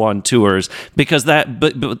to go on tours? Because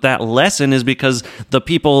but that lesson is because the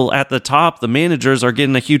people at the top, the managers, are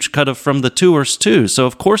getting a huge cut from the tours too. So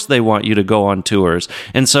of course they want you to go on tours.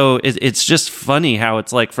 And so it's just funny how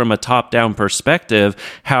it's like from a top-down perspective,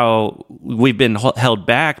 how we've been held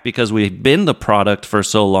back because we've been the product for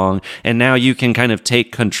so long. And now you can kind of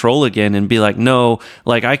take control again and be like, no,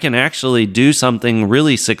 like I can actually do something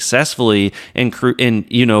really successfully and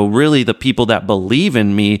really the people that believe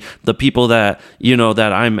in me, the people that,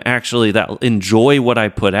 that I'm actually, that enjoy what I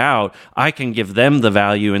put out, I can give them the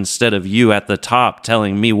value instead of you at the top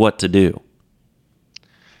telling me what to do.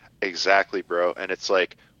 Exactly, bro. And it's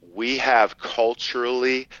like, we have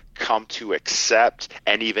culturally come to accept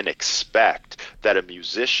and even expect that a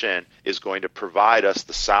musician is going to provide us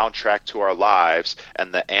the soundtrack to our lives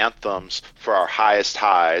and the anthems for our highest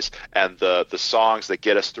highs and the songs that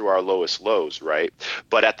get us through our lowest lows, right?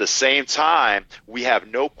 But at the same time, we have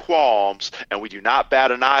no qualms and we do not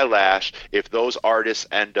bat an eyelash if those artists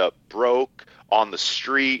end up broke, on the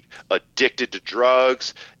street, addicted to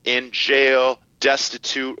drugs, in jail,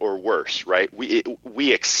 destitute, or worse, right?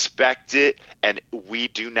 We expect it, and we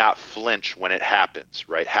do not flinch when it happens,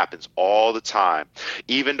 right? It happens all the time.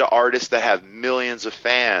 Even to artists that have millions of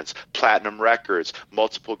fans, platinum records,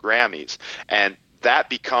 multiple Grammys, and that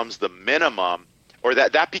becomes the minimum, or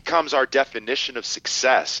that becomes our definition of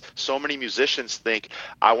success. So many musicians think,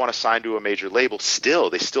 I want to sign to a major label.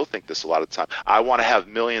 They still think this a lot of the time. I want to have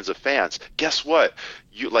millions of fans. Guess what?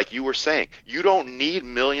 Like you were saying, you don't need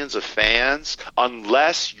millions of fans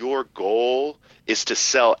unless your goal is to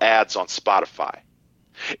sell ads on Spotify.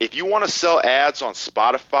 If you want to sell ads on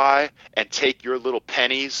Spotify and take your little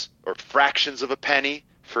pennies or fractions of a penny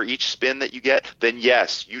for each spin that you get, then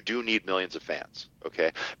yes, you do need millions of fans.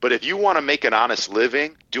 Okay. But if you want to make an honest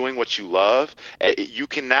living doing what you love, you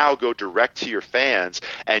can now go direct to your fans,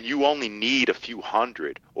 and you only need a few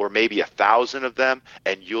hundred or maybe 1,000 of them,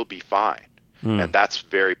 and you'll be fine. And that's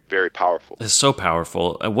very, very powerful. It's so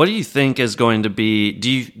powerful. What do you think is going to be?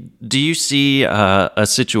 Do you see a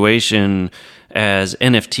situation as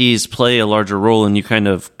NFTs play a larger role, and you kind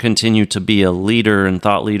of continue to be a leader and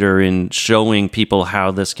thought leader in showing people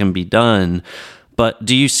how this can be done? But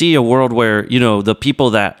do you see a world where, the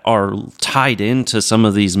people that are tied into some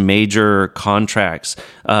of these major contracts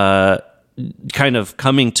kind of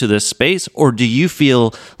coming to this space? Or do you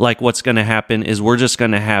feel like what's going to happen is we're just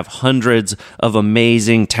going to have hundreds of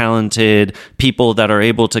amazing, talented people that are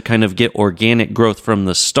able to kind of get organic growth from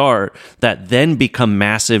the start that then become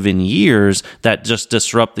massive in years that just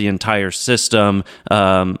disrupt the entire system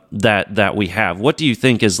that we have? What do you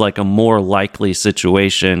think is like a more likely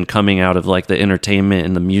situation coming out of like the entertainment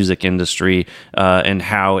and the music industry and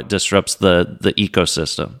how it disrupts the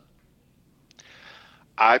ecosystem?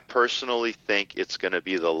 I personally think it's going to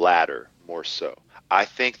be the latter more so. I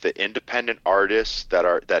think the independent artists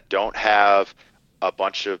that don't have a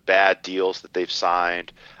bunch of bad deals that they've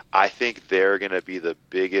signed, I think they're going to be the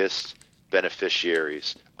biggest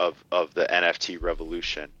beneficiaries of the NFT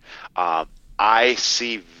revolution. I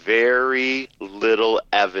see very little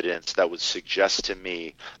evidence that would suggest to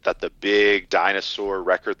me that the big dinosaur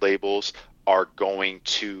record labels are going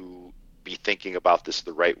to be thinking about this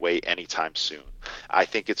the right way anytime soon. I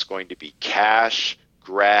think it's going to be cash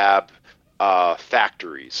grab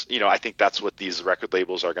factories. I think that's what these record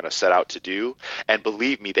labels are going to set out to do. And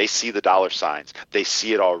believe me, they see the dollar signs. They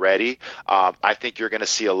see it already. I think you're going to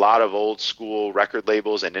see a lot of old school record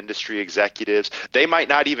labels and industry executives. They might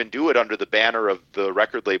not even do it under the banner of the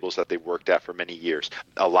record labels that they've worked at for many years.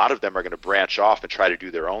 A lot of them are going to branch off and try to do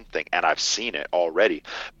their own thing. And I've seen it already.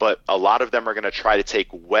 But a lot of them are going to try to take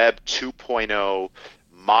Web 2.0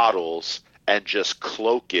 models and just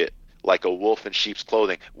cloak it like a wolf in sheep's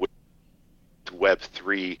clothing with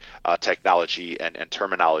Web3 technology and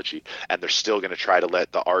terminology, and they're still going to try to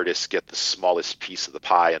let the artists get the smallest piece of the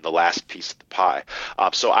pie and the last piece of the pie.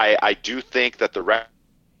 So I do think that the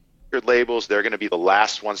record labels, they're going to be the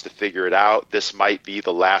last ones to figure it out. This might be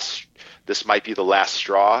the last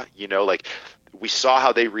straw. Like we saw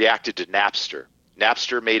how they reacted to Napster.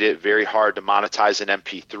 Napster made it very hard to monetize an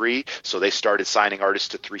MP3, so they started signing artists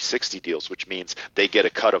to 360 deals, which means they get a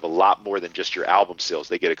cut of a lot more than just your album sales.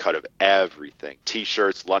 They get a cut of everything: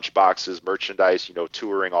 T-shirts, lunchboxes, merchandise,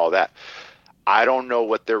 touring, all that. I don't know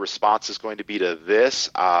what their response is going to be to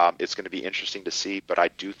this. It's going to be interesting to see, but I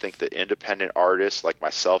do think that independent artists like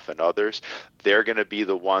myself and others, they're going to be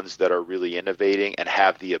the ones that are really innovating and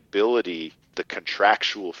have the ability, the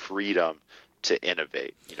contractual freedom to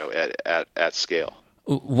innovate, at scale.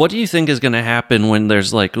 What do you think is going to happen when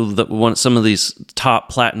there's like some of these top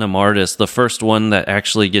platinum artists, the first one that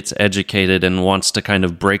actually gets educated and wants to kind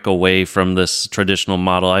of break away from this traditional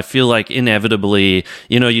model? I feel like inevitably,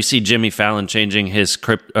 you see Jimmy Fallon changing his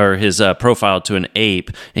profile to an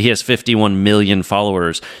ape. He has 51 million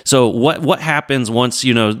followers. So what happens once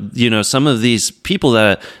some of these people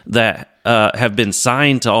that have been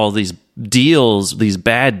signed to all these deals, these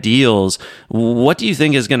bad deals? What do you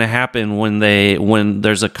think is going to happen when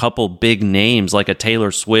there's a couple big names like a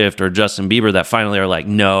Taylor Swift or Justin Bieber that finally are like,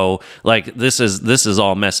 no, like this is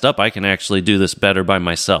all messed up. I can actually do this better by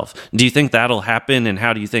myself. Do you think that'll happen, and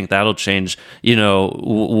how do you think that'll change,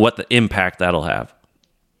 what the impact that'll have?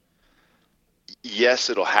 Yes,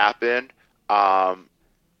 it'll happen.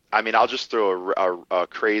 I'll just throw a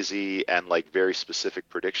crazy and like very specific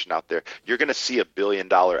prediction out there. You're going to see $1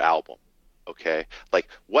 billion album. Okay. Like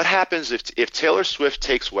what happens if Taylor Swift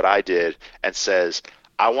takes what I did and says,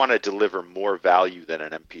 I want to deliver more value than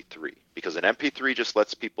an MP3, because an MP3 just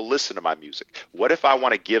lets people listen to my music. What if I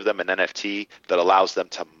want to give them an NFT that allows them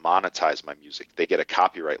to monetize my music? They get a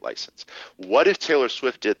copyright license. What if Taylor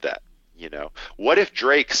Swift did that? What if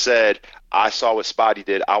Drake said, I saw what Spotty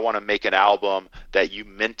did, I want to make an album that you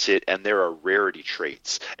mint it and there are rarity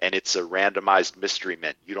traits and it's a randomized mystery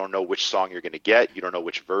mint. You don't know which song you're going to get. You don't know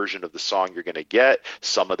which version of the song you're going to get.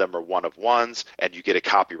 Some of them are one of ones, and you get a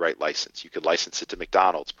copyright license. You could license it to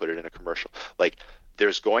McDonald's, put it in a commercial. Like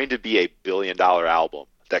there's going to be a $1 billion album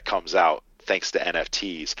that comes out thanks to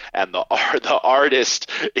NFTs, and the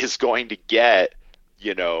artist is going to get,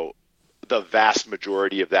 the vast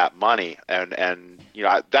majority of that money. And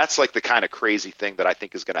that's like the kind of crazy thing that I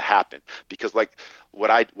think is going to happen, because like what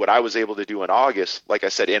I was able to do in August, like I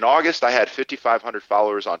said, in August, I had 5,500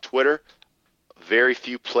 followers on Twitter, very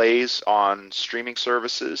few plays on streaming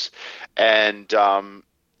services. And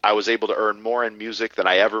I was able to earn more in music than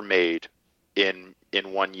I ever made in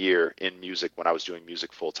in 1 year in music when I was doing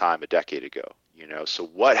music full time a decade ago. So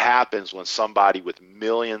what happens when somebody with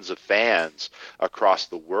millions of fans across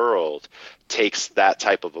the world takes that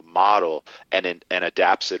type of a model and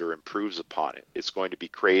adapts it or improves upon it? It's going to be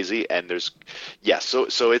crazy. And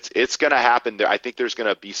so it's going to happen there. I think there's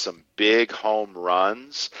going to be some big home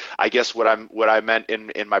runs. I guess what I meant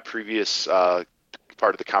in my previous part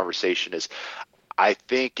of the conversation is, I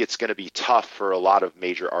think it's going to be tough for a lot of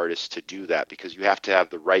major artists to do that, because you have to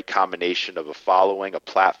have the right combination of a following, a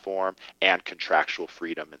platform, and contractual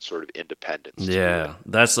freedom and sort of independence. Yeah,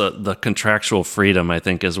 that's the contractual freedom, I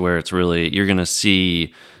think, is where it's really, you're going to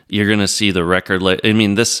see the record. I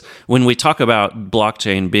mean, when we talk about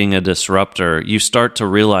blockchain being a disruptor, you start to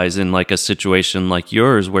realize in like a situation like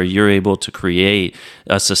yours where you're able to create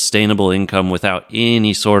a sustainable income without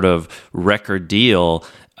any sort of record deal.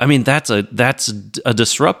 I mean, that's a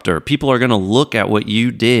disruptor. People are going to look at what you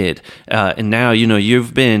did, and now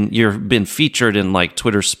you've been featured in like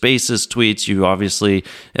Twitter Spaces tweets. You obviously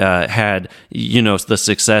had the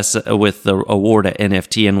success with the award at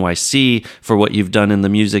NFT NYC for what you've done in the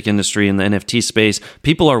music industry in the NFT space.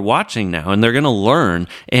 People are watching now, and they're going to learn.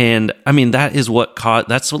 And I mean, that is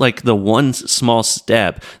that's like the one small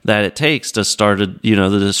step that it takes to start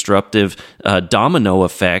the disruptive domino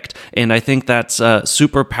effect. And I think that's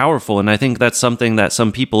super powerful. And I think that's something that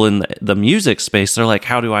some people in the music space, they're like,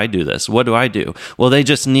 how do I do this? What do I do? Well, they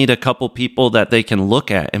just need a couple people that they can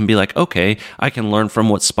look at and be like, okay, I can learn from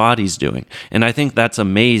what Spotty's doing. And I think that's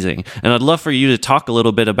amazing. And I'd love for you to talk a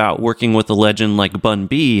little bit about working with a legend like Bun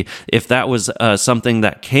B, if that was something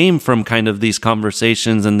that came from kind of these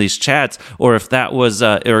conversations and these chats, or if that was,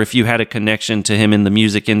 or if you had a connection to him in the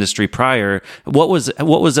music industry prior. What was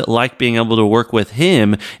it like being able to work with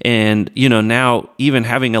him? And, now even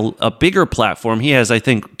having a bigger platform, he has, I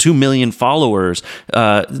think, 2 million followers.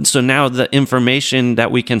 So now the information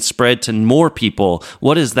that we can spread to more people,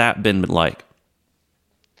 what has that been like?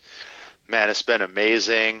 Man, it's been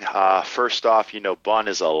amazing. First off, Bun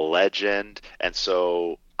is a legend. And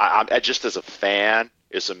so I just as a fan,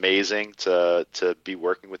 it's amazing to be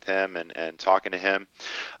working with him and talking to him.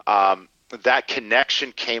 That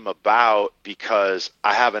connection came about because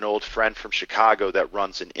I have an old friend from Chicago that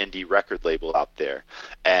runs an indie record label out there,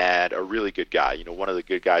 and a really good guy, one of the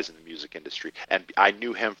good guys in the music industry. And I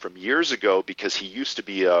knew him from years ago because he used to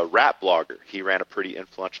be a rap blogger. He ran a pretty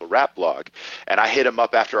influential rap blog. And I hit him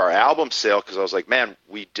up after our album sale because I was like, man,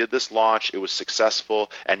 we did this launch, it was successful,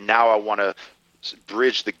 and now I want to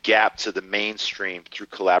bridge the gap to the mainstream through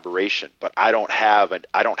collaboration, but I don't have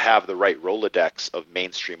the right Rolodex of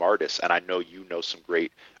mainstream artists, and I know you know some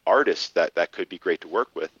great artists that could be great to work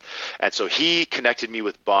with. And so he connected me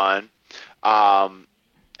with Bun,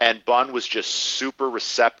 and Bun was just super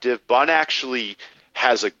receptive. Bun actually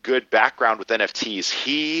has a good background with NFTs.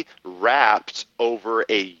 He rapped over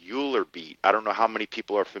a Euler beat. I don't know how many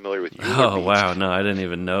people are familiar with Euler beats. Oh, wow. No, I didn't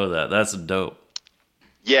even know that. That's dope.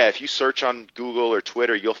 Yeah, if you search on Google or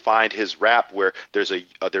Twitter, you'll find his rap where there's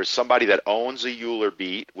somebody that owns a Euler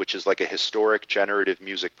beat, which is like a historic generative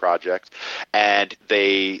music project, and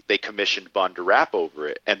they commissioned Bun to rap over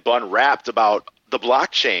it. And Bun rapped about the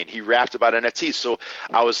blockchain. He rapped about NFTs. So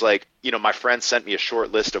I was like, my friend sent me a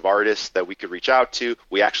short list of artists that we could reach out to.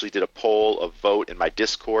 We actually did a poll, a vote in my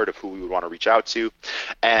Discord of who we would want to reach out to.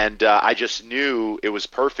 And I just knew it was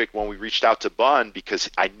perfect when we reached out to Bun,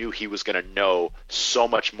 because I knew he was going to know so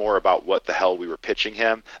much more about what the hell we were pitching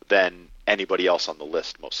him than anybody else on the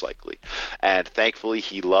list, most likely. And thankfully,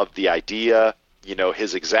 he loved the idea.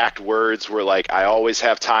 His exact words were like, "I always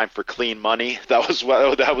have time for clean money." That was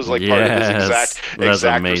like part of his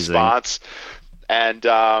exact response. And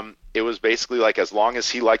it was basically like, as long as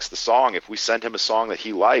he likes the song, if we send him a song that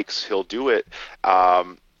he likes, he'll do it.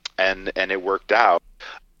 And it worked out.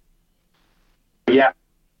 Yeah,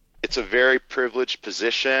 it's a very privileged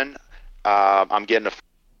position. I'm getting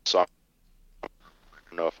so I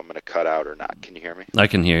don't know if I'm going to cut out or not. Can you hear me? I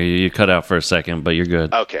can hear you. You cut out for a second, but you're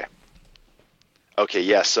good. Okay,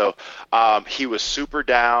 yeah, so he was super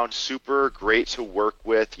down, super great to work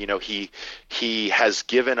with. He has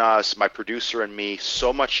given us, my producer and me,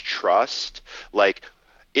 so much trust. Like,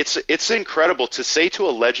 it's incredible to say to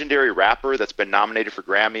a legendary rapper that's been nominated for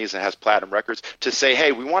Grammys and has platinum records, to say,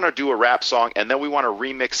 hey, we want to do a rap song, and then we want to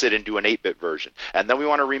remix it and do an 8-bit version, and then we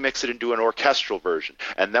want to remix it and do an orchestral version,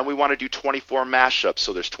 and then we want to do 24 mashups,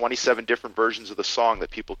 so there's 27 different versions of the song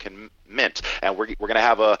that people can mint, and we're going to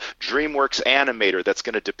have a DreamWorks animator that's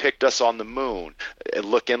going to depict us on the moon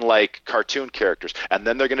looking like cartoon characters, and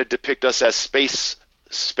then they're going to depict us as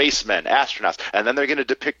spacemen, astronauts, and then they're going to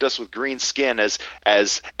depict us with green skin as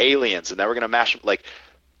aliens, and then we're going to mash them. Like,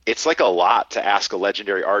 it's like a lot to ask a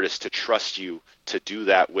legendary artist to trust you to do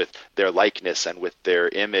that with their likeness and with their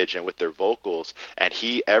image and with their vocals. And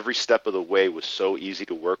he, every step of the way, was so easy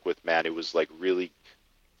to work with, man. It was like really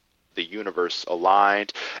the universe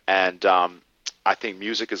aligned. And I think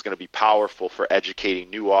music is going to be powerful for educating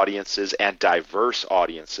new audiences and diverse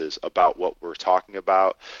audiences about what we're talking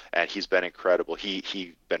about. And he's been incredible.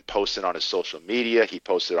 He been posting on his social media. He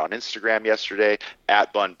posted on Instagram yesterday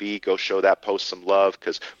at Bun B. Go show that post some love,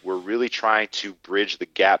 because we're really trying to bridge the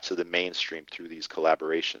gap to the mainstream through these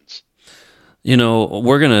collaborations. You know,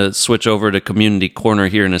 we're going to switch over to Community Corner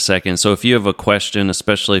here in a second. So if you have a question,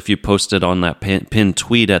 especially if you posted on that pinned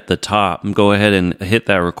tweet at the top, go ahead and hit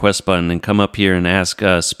that request button and come up here and ask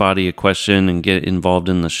Spotty a question and get involved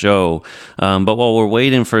in the show. But while we're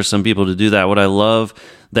waiting for some people to do that, what I love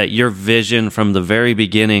that your vision from the very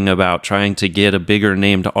beginning about trying to get a bigger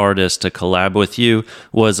named artist to collab with you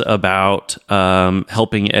was about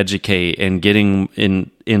helping educate and getting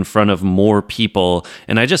in front of more people.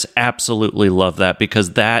 And I just absolutely love that,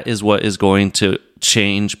 because that is what is going to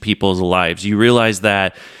change people's lives. You realize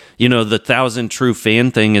that, you know, the 1,000 true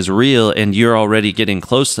fan thing is real, and you're already getting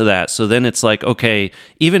close to that. So then it's like, okay,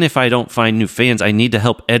 even if I don't find new fans, I need to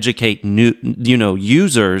help educate new,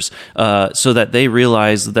 users, so that they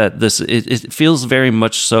realize that it feels very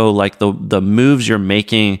much so like the moves you're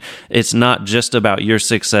making. It's not just about your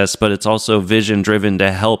success, but it's also vision driven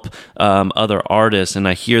to help other artists. And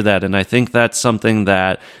I hear that, and I think that's something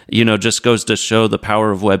that, just goes to show the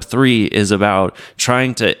power of Web3 is about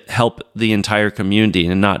trying to help the entire community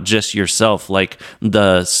and not just yourself, like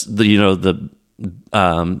the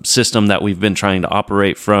system that we've been trying to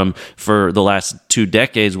operate for the last 2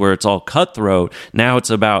 decades, where it's all cutthroat. Now it's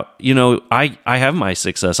about, I have my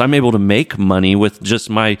success. I'm able to make money with just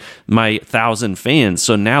my 1,000 fans.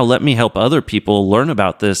 So now let me help other people learn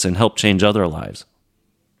about this and help change other lives.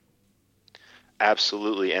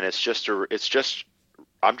 Absolutely. And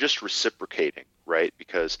I'm just reciprocating, right?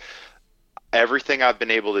 Because everything I've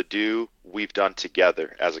been able to do, we've done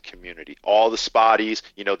together as a community. All the Spotties,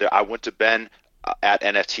 I wouldn't have been at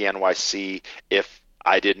NFT NYC if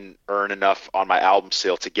I didn't earn enough on my album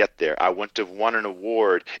sale to get there. I wouldn't have won an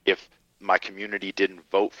award if my community didn't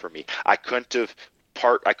vote for me. I couldn't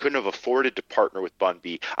have afforded to partner with Bun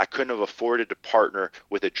B. I couldn't have afforded to partner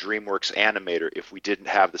with a DreamWorks animator if we didn't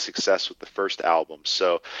have the success with the first album.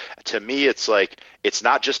 So to me, it's like, it's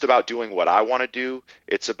not just about doing what I want to do.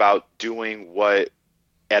 It's about doing what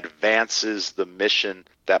advances the mission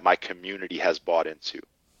that my community has bought into.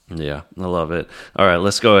 Yeah, I love it. All right,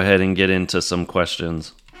 let's go ahead and get into some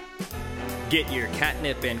questions. Get your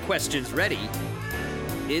catnip and questions ready.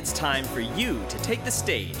 It's time for you to take the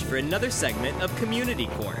stage for another segment of Community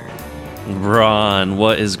Corner. Ron,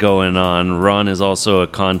 what is going on? Ron is also a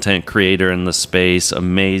content creator in the space.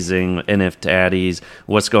 Amazing NFTaddies.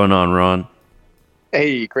 What's going on, Ron?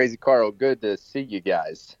 Hey, Crazy Carl. Good to see you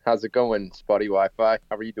guys. How's it going, Spotty Wi-Fi?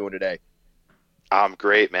 How are you doing today? I'm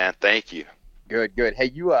great, man. Thank you. Good. Hey,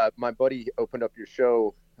 my buddy opened up your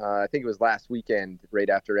show, I think it was last weekend, right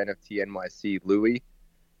after NFT NYC, Louis.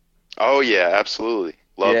 Oh, yeah, absolutely.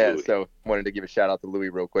 Love Louis. So wanted to give a shout out to Louis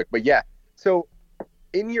real quick. But yeah, so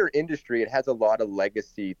in your industry, it has a lot of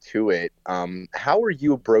legacy to it. How are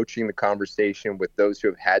you approaching the conversation with those who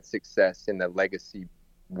have had success in the legacy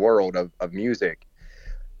world of music?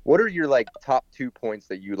 What are your top 2 points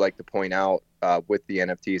that you like to point out with the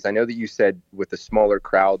NFTs? I know that you said with a smaller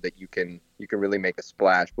crowd that you can really make a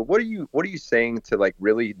splash, but what are you saying to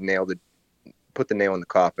really put the nail in the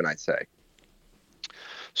coffin, I'd say?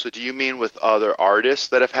 So do you mean with other artists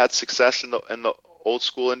that have had success in the old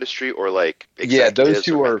school industry, or those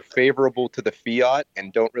who are favorable to the fiat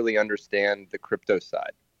and don't really understand the crypto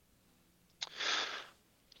side?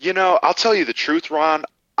 I'll tell you the truth, Ron.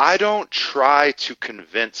 I don't try to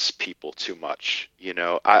convince people too much.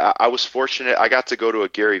 I was fortunate. I got to go to a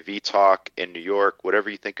Gary Vee talk in New York. Whatever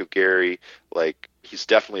you think of Gary, he's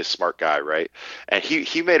definitely a smart guy, right? And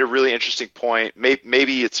he made a really interesting point.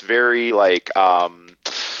 Maybe it's very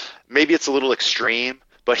maybe it's a little extreme,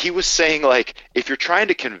 but he was saying if you're trying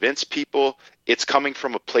to convince people, it's coming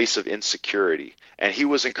from a place of insecurity. And he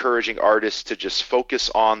was encouraging artists to just focus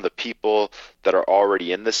on the people that are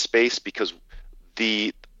already in this space, because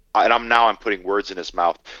I'm putting words in his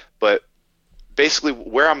mouth, but basically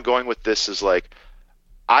where I'm going with this is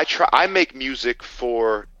I make music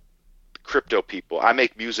for crypto people. I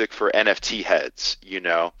make music for NFT heads,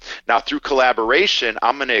 Now through collaboration,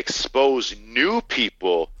 I'm going to expose new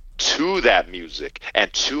people to that music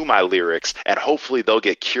and to my lyrics, and hopefully they'll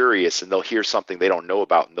get curious and they'll hear something they don't know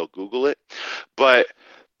about and they'll Google it. But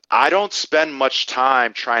I don't spend much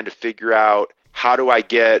time trying to figure out, how do I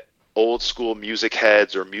get old school music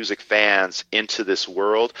heads or music fans into this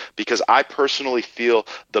world? Because I personally feel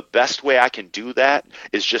the best way I can do that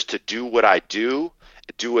is just to do what I do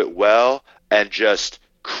it well, and just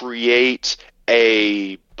create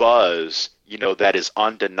a buzz, that is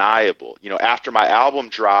undeniable. After my album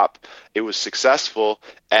drop, it was successful,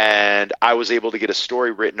 and I was able to get a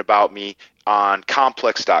story written about me on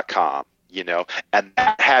complex.com. And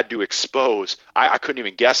that had to expose, I couldn't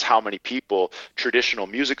even guess how many people, traditional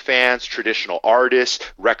music fans, traditional artists,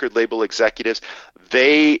 record label executives,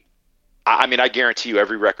 I guarantee you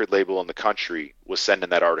every record label in the country was sending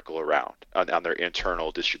that article around on their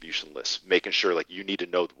internal distribution list, making sure like you need to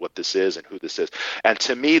know what this is and who this is. And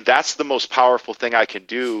to me, that's the most powerful thing I can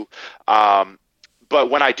do. But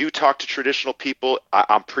when I do talk to traditional people,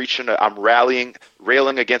 I'm preaching, I'm railing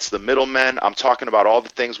against the middlemen. I'm talking about all the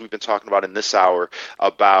things we've been talking about in this hour,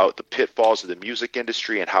 about the pitfalls of the music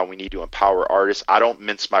industry and how we need to empower artists. I don't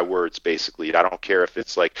mince my words, basically. I don't care if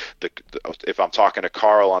it's like if I'm talking to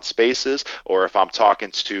Carl on Spaces, or if I'm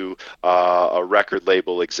talking to a record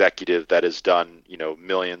label executive that has done,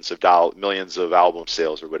 millions of album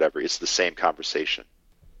sales or whatever. It's the same conversation.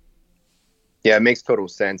 Yeah, it makes total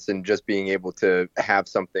sense. And just being able to have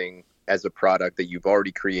something as a product that you've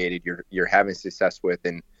already created, you're having success with,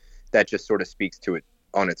 and that just sort of speaks to it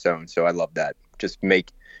on its own. So I love that. Just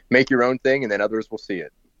make your own thing, and then others will see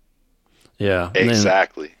it. Yeah,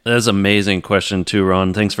 exactly. That's an amazing question too,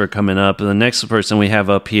 Ron. Thanks for coming up. The next person we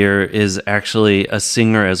have up here is actually a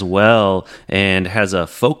singer as well, and has a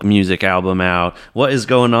folk music album out. What is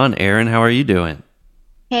going on, Erin? How are you doing?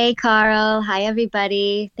 Hey, Carl. Hi,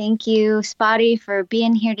 everybody. Thank you, Spotty, for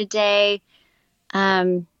being here today.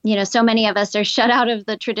 So many of us are shut out of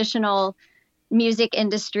the traditional music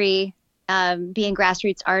industry, being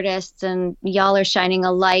grassroots artists, and y'all are shining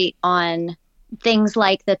a light on things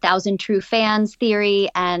like the 1,000 true fans theory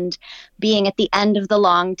and being at the end of the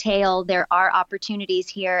long tail. There are opportunities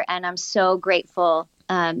here, and I'm so grateful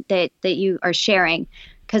that you are sharing,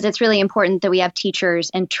 because it's really important that we have teachers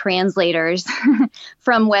and translators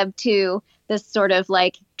from Web 2, this sort of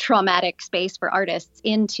like traumatic space for artists,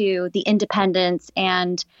 into the independence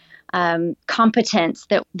and competence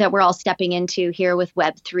that we're all stepping into here with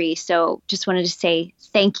Web 3. So just wanted to say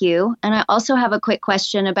thank you. And I also have a quick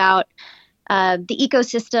question about the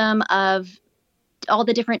ecosystem of all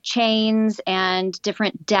the different chains and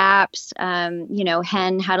different dApps.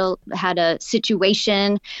 Hen had a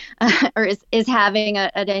situation or is having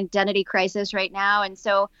an identity crisis right now. And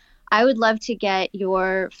so I would love to get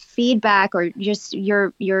your feedback or just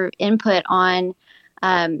your input on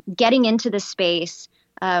getting into the space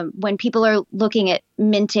when people are looking at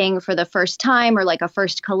minting for the first time, or like a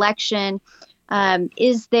first collection.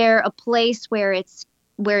 Is there a place where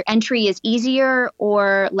entry is easier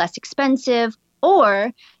or less expensive?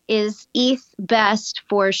 Or is ETH best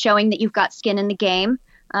for showing that you've got skin in the game?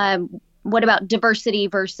 What about diversity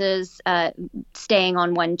versus staying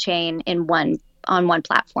on one chain on one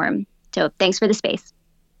platform? So thanks for the space.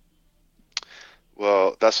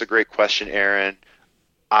 Well, that's a great question, Erin.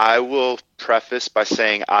 I will preface by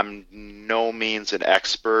saying I'm no means an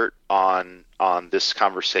expert on this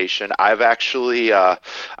conversation. I actually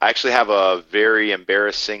have a very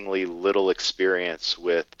embarrassingly little experience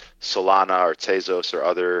with Solana or Tezos or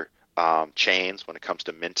other chains when it comes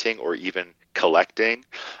to minting or even collecting.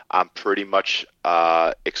 I'm pretty much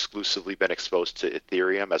exclusively been exposed to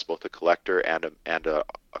Ethereum as both a collector and a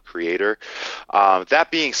creator. That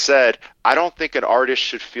being said, I don't think an artist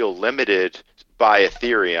should feel limited by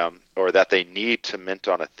Ethereum or that they need to mint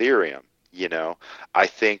on Ethereum. I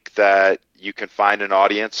think that you can find an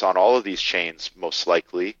audience on all of these chains, most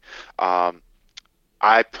likely.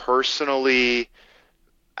 I personally,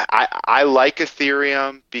 I like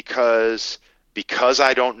Ethereum because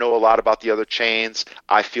I don't know a lot about the other chains.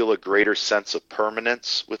 I feel a greater sense of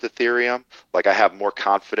permanence with Ethereum. Like, I have more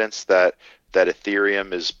confidence that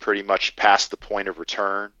Ethereum is pretty much past the point of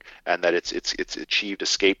return, and that it's achieved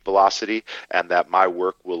escape velocity, and that my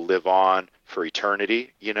work will live on for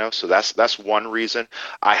eternity. So that's one reason.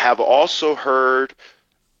 I have also heard,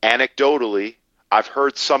 anecdotally, I've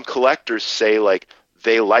heard some collectors say like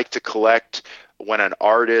they like to collect when an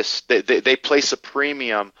artist, they place a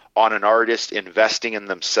premium on an artist investing in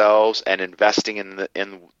themselves and investing in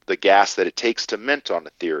the gas that it takes to mint on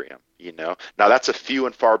Ethereum. Now that's a few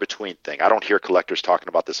and far between thing. I don't hear collectors talking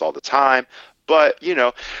about this all the time, but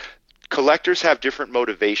collectors have different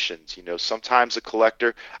motivations. Sometimes a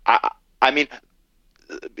collector, I mean,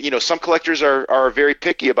 some collectors are very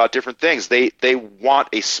picky about different things. They want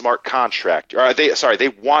a smart contract, or they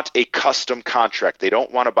want a custom contract. They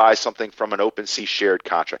don't want to buy something from an OpenSea shared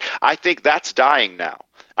contract. I think that's dying now.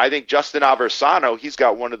 I think Justin Aversano, he's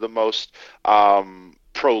got one of the most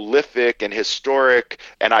prolific and historic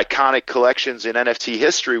and iconic collections in NFT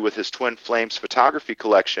history with his Twin Flames photography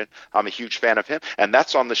collection. I'm a huge fan of him, and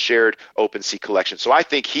that's on the shared OpenSea collection. So I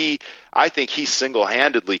think he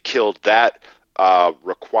single-handedly killed that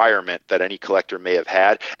requirement that any collector may have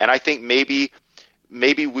had. And I think maybe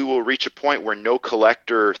we will reach a point where no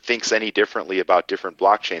collector thinks any differently about different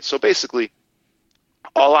blockchains. So basically,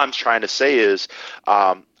 all I'm trying to say is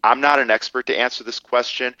I'm not an expert to answer this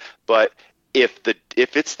question, but if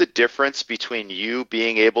it's the difference between you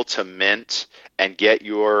being able to mint and get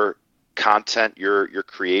your content, your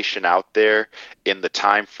creation out there in the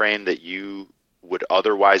time frame that you would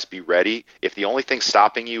otherwise be ready, if the only thing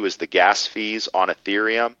stopping you is the gas fees on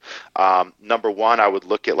Ethereum, number one, I would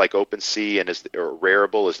look at like OpenSea or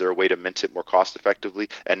Rarible. Is there a way to mint it more cost effectively?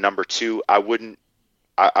 And number two, I wouldn't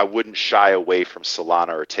shy away from Solana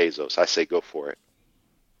or Tezos. I say go for it.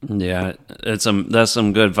 Yeah, that's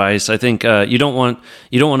some good advice. I think you don't want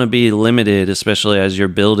to be limited, especially as you're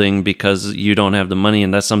building, because you don't have the money,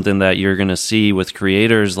 and that's something that you're going to see with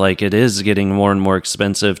creators. Like, it is getting more and more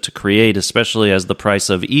expensive to create, especially as the price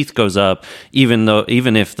of ETH goes up. Even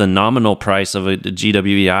if the nominal price of a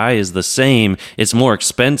GWEI is the same, it's more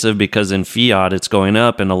expensive because in fiat it's going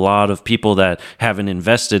up, and a lot of people that haven't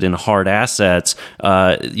invested in hard assets,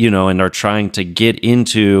 and are trying to get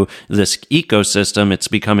into this ecosystem, it's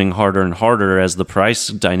becoming harder and harder as the price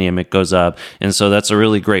dynamic goes up. And so that's a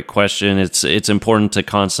really great question. It's important to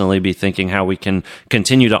constantly be thinking how we can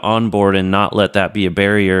continue to onboard and not let that be a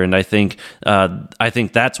barrier. And I think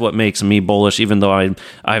that's what makes me bullish, even though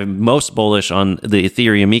I'm most bullish on the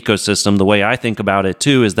Ethereum ecosystem. The way I think about it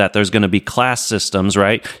too is that there's going to be class systems,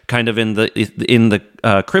 right? Kind of in the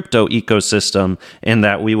crypto ecosystem, and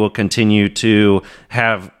that we will continue to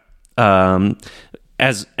have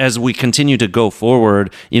as we continue to go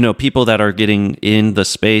forward, people that are getting in the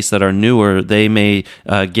space that are newer, they may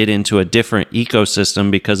get into a different ecosystem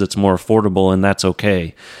because it's more affordable, and that's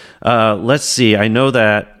okay. Let's see. I know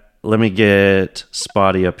that. Let me get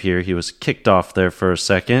Spotty up here. He was kicked off there for a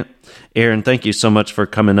second. Aaron, thank you so much for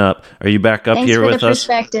coming up. Are you back up here with us? Thanks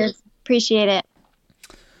for the perspective. Appreciate it.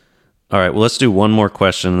 All right. Well, let's do one more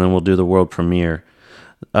question, and then we'll do the world premiere.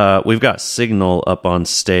 We've got Signal up on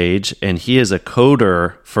stage, and he is a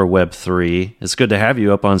coder for Web3. It's good to have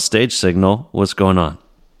you up on stage, Signal. What's going on?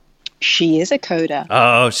 She is a coder.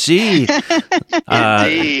 Oh, she.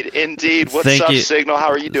 Indeed. What's up, Signal? How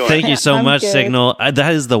are you doing? Thank you so much, good. Signal.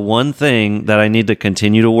 That is the one thing that I need to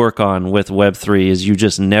continue to work on with Web3 is you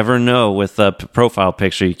just never know with a profile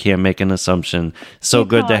picture. You can't make an assumption. So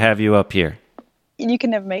good to have you up here. You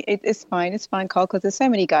can never make it. It's fine, Carl, because there's so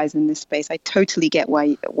many guys in this space. I totally get why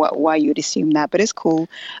you would assume that, but it's cool.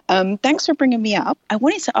 Thanks for bringing me up. I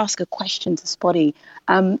wanted to ask a question to Spotty.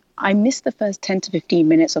 I missed the first 10 to 15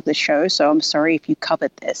 minutes of the show, so I'm sorry if you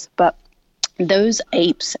covered this, but those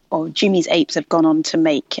apes, or Jimmy's apes, have gone on to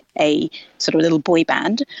make a sort of little boy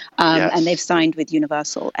band, yes. And they've signed with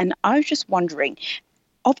Universal. And I was just wondering,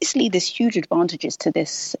 obviously there's huge advantages to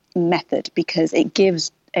this method because it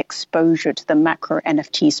gives exposure to the macro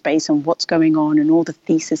NFT space and what's going on and all the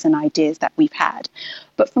thesis and ideas that we've had.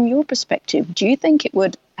 But from your perspective, do you think it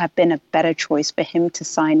would have been a better choice for him to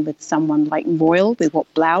sign with someone like Royal with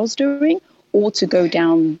what Blau's doing, or to go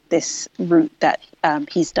down this route that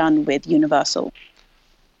he's done with Universal?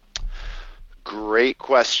 Great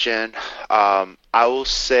question. I will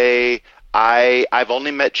say I've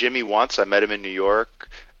only met Jimmy once. I met him in New York.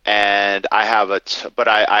 And I have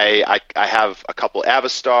I have a couple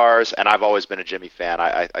Avastars, and I've always been a Jimmy fan.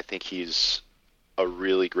 I think he's a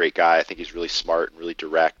really great guy. I think he's really smart and really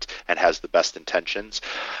direct and has the best intentions.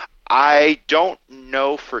 I don't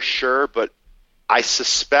know for sure, but I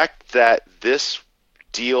suspect that this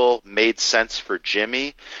deal made sense for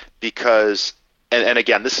Jimmy because, and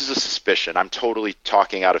again, this is a suspicion. I'm totally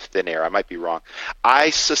talking out of thin air. I might be wrong. I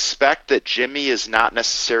suspect that Jimmy is not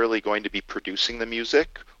necessarily going to be producing the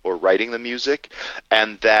music or writing the music,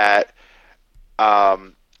 and that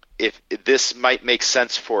if this might make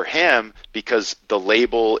sense for him because the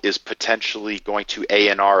label is potentially going to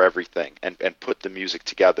A&R everything and put the music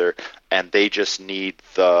together, and they just need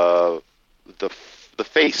the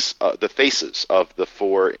faces of the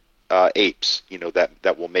four apes,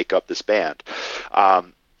 that will make up this band.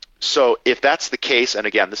 So if that's the case, and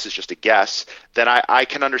again, this is just a guess, then I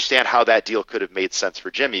can understand how that deal could have made sense for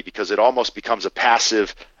Jimmy because it almost becomes a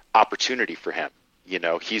passive opportunity for him. You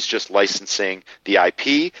know, he's just licensing the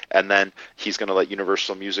IP, and then he's going to let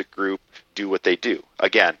Universal Music Group do what they do.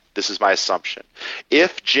 Again, this is my assumption.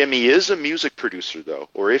 If Jimmy is a music producer, though,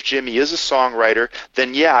 or if Jimmy is a songwriter,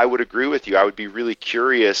 then yeah, I would agree with you. I would be really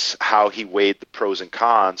curious how he weighed the pros and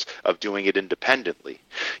cons of doing it independently.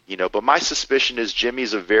 You know, but my suspicion is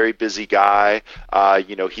Jimmy's a very busy guy.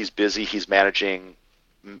 You know, he's busy. He's managing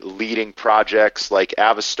leading projects like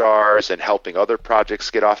Avastars and helping other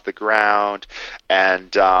projects get off the ground.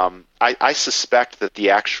 And I suspect that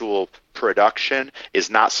the actual production is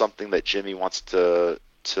not something that Jimmy wants to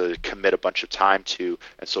commit a bunch of time to.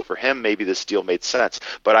 And so for him, maybe this deal made sense.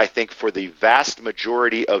 But I think for the vast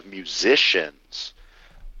majority of musicians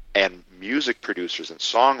and music producers and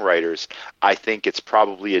songwriters, I think it's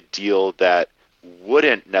probably a deal that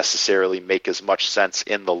wouldn't necessarily make as much sense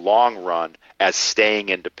in the long run as staying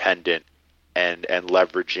independent and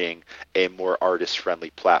leveraging a more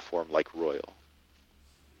artist-friendly platform like Royal.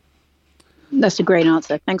 That's a great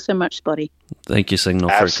answer. Thanks so much, Spotty. Thank you, Signal,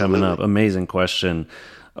 for coming up. Amazing question.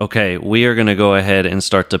 Okay, we are going to go ahead and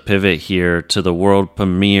start to pivot here to the world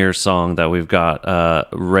premiere song that we've got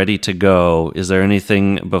ready to go. Is there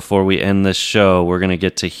anything before we end this show? We're going to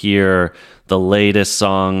get to hear the latest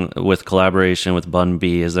song with collaboration with Bun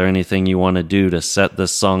B. Is there anything you want to do to set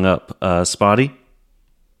this song up, Spotty?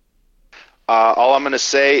 All I'm going to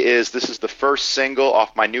say is this is the first single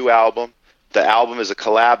off my new album. The album is a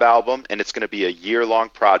collab album, and it's going to be a year-long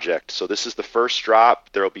project. So this is the first drop.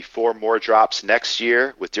 There will be 4 more drops next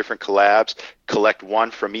year with different collabs. Collect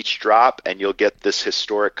 1 from each drop, and you'll get this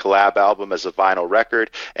historic collab album as a vinyl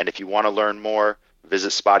record. And if you want to learn more,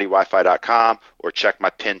 visit spottywifi.com or check my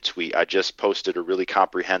pinned tweet. I just posted a really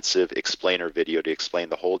comprehensive explainer video to explain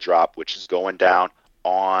the whole drop, which is going down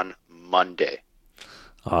on Monday.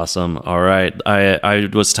 Awesome. All right. I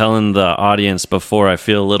was telling the audience before, I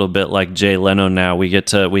feel a little bit like Jay Leno now. We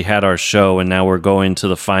had our show and now we're going to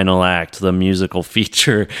the final act, the musical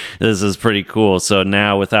feature. This is pretty cool. So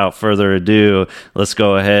now without further ado, let's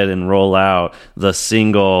go ahead and roll out the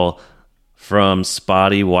single from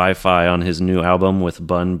Spotty Wi-Fi on his new album with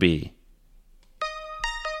Bun B.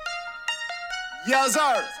 Yo,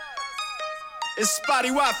 sir. It's Spotty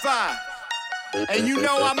Wi-Fi. And you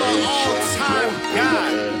know I'm an all-time guy,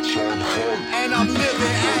 and I'm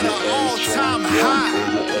living at an all-time high.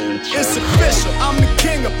 It's official, I'm the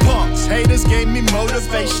king of punks. Haters gave me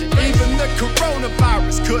motivation. Even the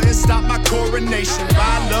coronavirus couldn't stop my coronation.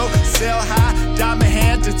 Buy low, sell high, diamond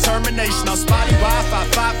hand determination. I'm Spotty Wi-Fi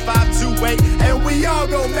 5528, and we all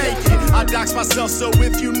gon' make it. I dox myself, so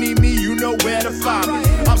if you need me, you know where to find me.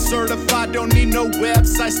 I'm certified, don't need no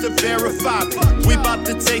websites to verify me. We about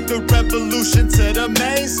to take the revolution to the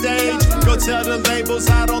main stage. Go tell the labels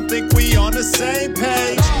I don't think we on the same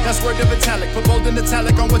page. That's word of italic, put bold and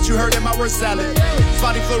italic on what you heard in my word salad.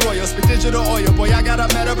 Spotty Flow Royal, spit digital oil, boy I got a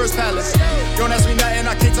metaverse palace. Don't ask me nothing,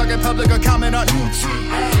 I can't talk in public or comment on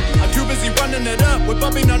UGA. I'm too busy running it up with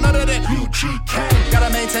bumping on none of that UGK.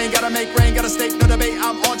 Gotta maintain, gotta make rain, gotta stake, no debate,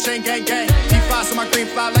 I'm on chain, gang, gang. P5 so my green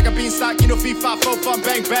fly like a beanstalk, you know FIFA, 4 fun,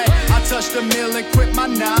 bang, bang. I touched the mill and quit my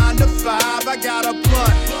 9 to 5. I got a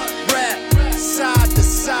blunt, rap, side to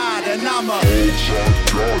side, and I'm a all-time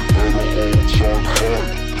guy, all-time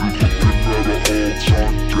high. You looking at an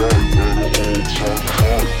all-time guy, all-time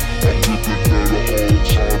high. I'm looking at an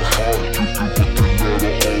all-time high. You looking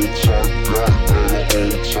at an all-time guy,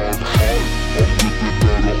 all-time high. I'm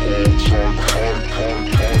looking at an all-time high, an all-time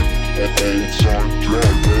guy, all-time high. I'm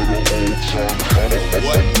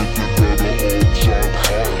looking at an all-time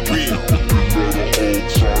high. You looking at an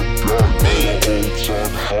all-time guy,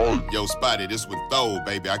 all-time high. Yo, Spotty, this one throw,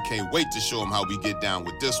 baby. I can't wait to show them how we get down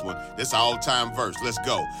with this one. This all-time verse. Let's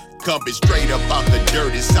go. Coming straight up out the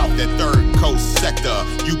dirty south, that third coast sector.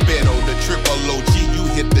 You bet on the triple OG, you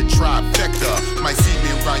hit the trifecta. Might see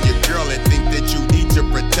me around your girl and think that you need to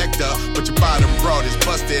protect her, but your bottom broad is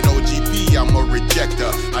busted. OGP, I'm a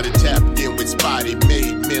rejector. I done tapped in with Spotty,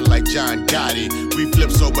 made men like John Gotti. We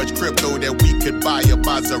flip so much crypto that we could buy a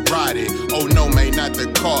Maserati. Oh no, man, not the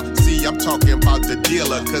car. See, I'm talking about the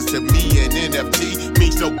dealer, cause to me an NFT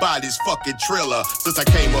means nobody's fucking Triller. Since I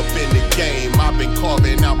came up in the game, I've been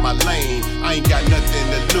carving out my lane. I ain't got nothing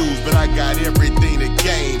to lose, but I got everything to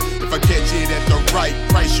gain. If I catch it at the right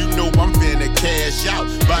price, you know I'm finna cash out.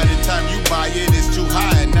 By the time you buy it, it's too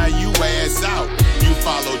high, and now you ass out. You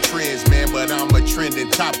follow trends, man, but I'm a trending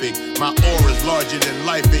topic. My aura's larger than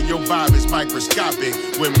life, and your vibe is microscopic.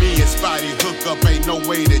 When me and Spotty hook up, ain't no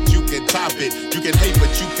way that you can top it. You can hate,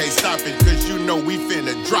 but you can't stop it, cause you know we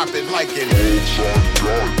finna drop it like an all-time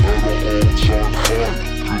guy, all-time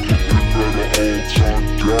high. You looking at an all-time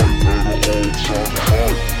guy, all-time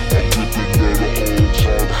high. I'm looking at an all-time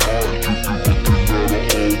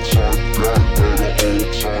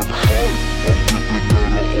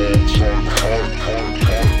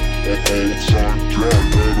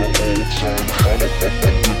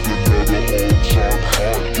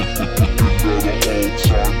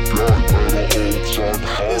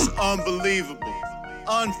It's unbelievable,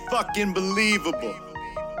 unfucking believable.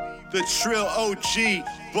 The Trill OG,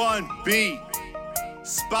 Bun B,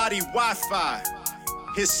 Spotty Wi-Fi,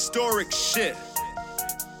 historic shit,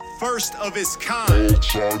 first of its kind.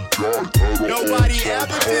 Nobody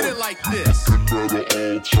ever did it like this.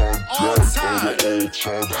 All time,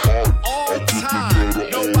 all time.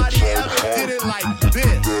 Nobody ever did it like this.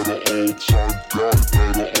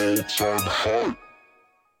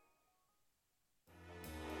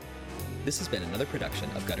 This has been another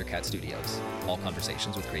production of Gutter Cat Studios. All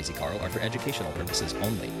conversations with Crazy Carl are for educational purposes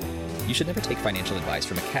only. You should never take financial advice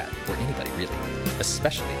from a cat, or anybody really,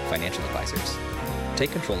 especially financial advisors.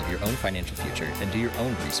 Take control of your own financial future and do your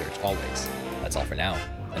own research always. That's all for now.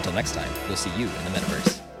 Until next time, we'll see you in the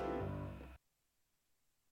metaverse.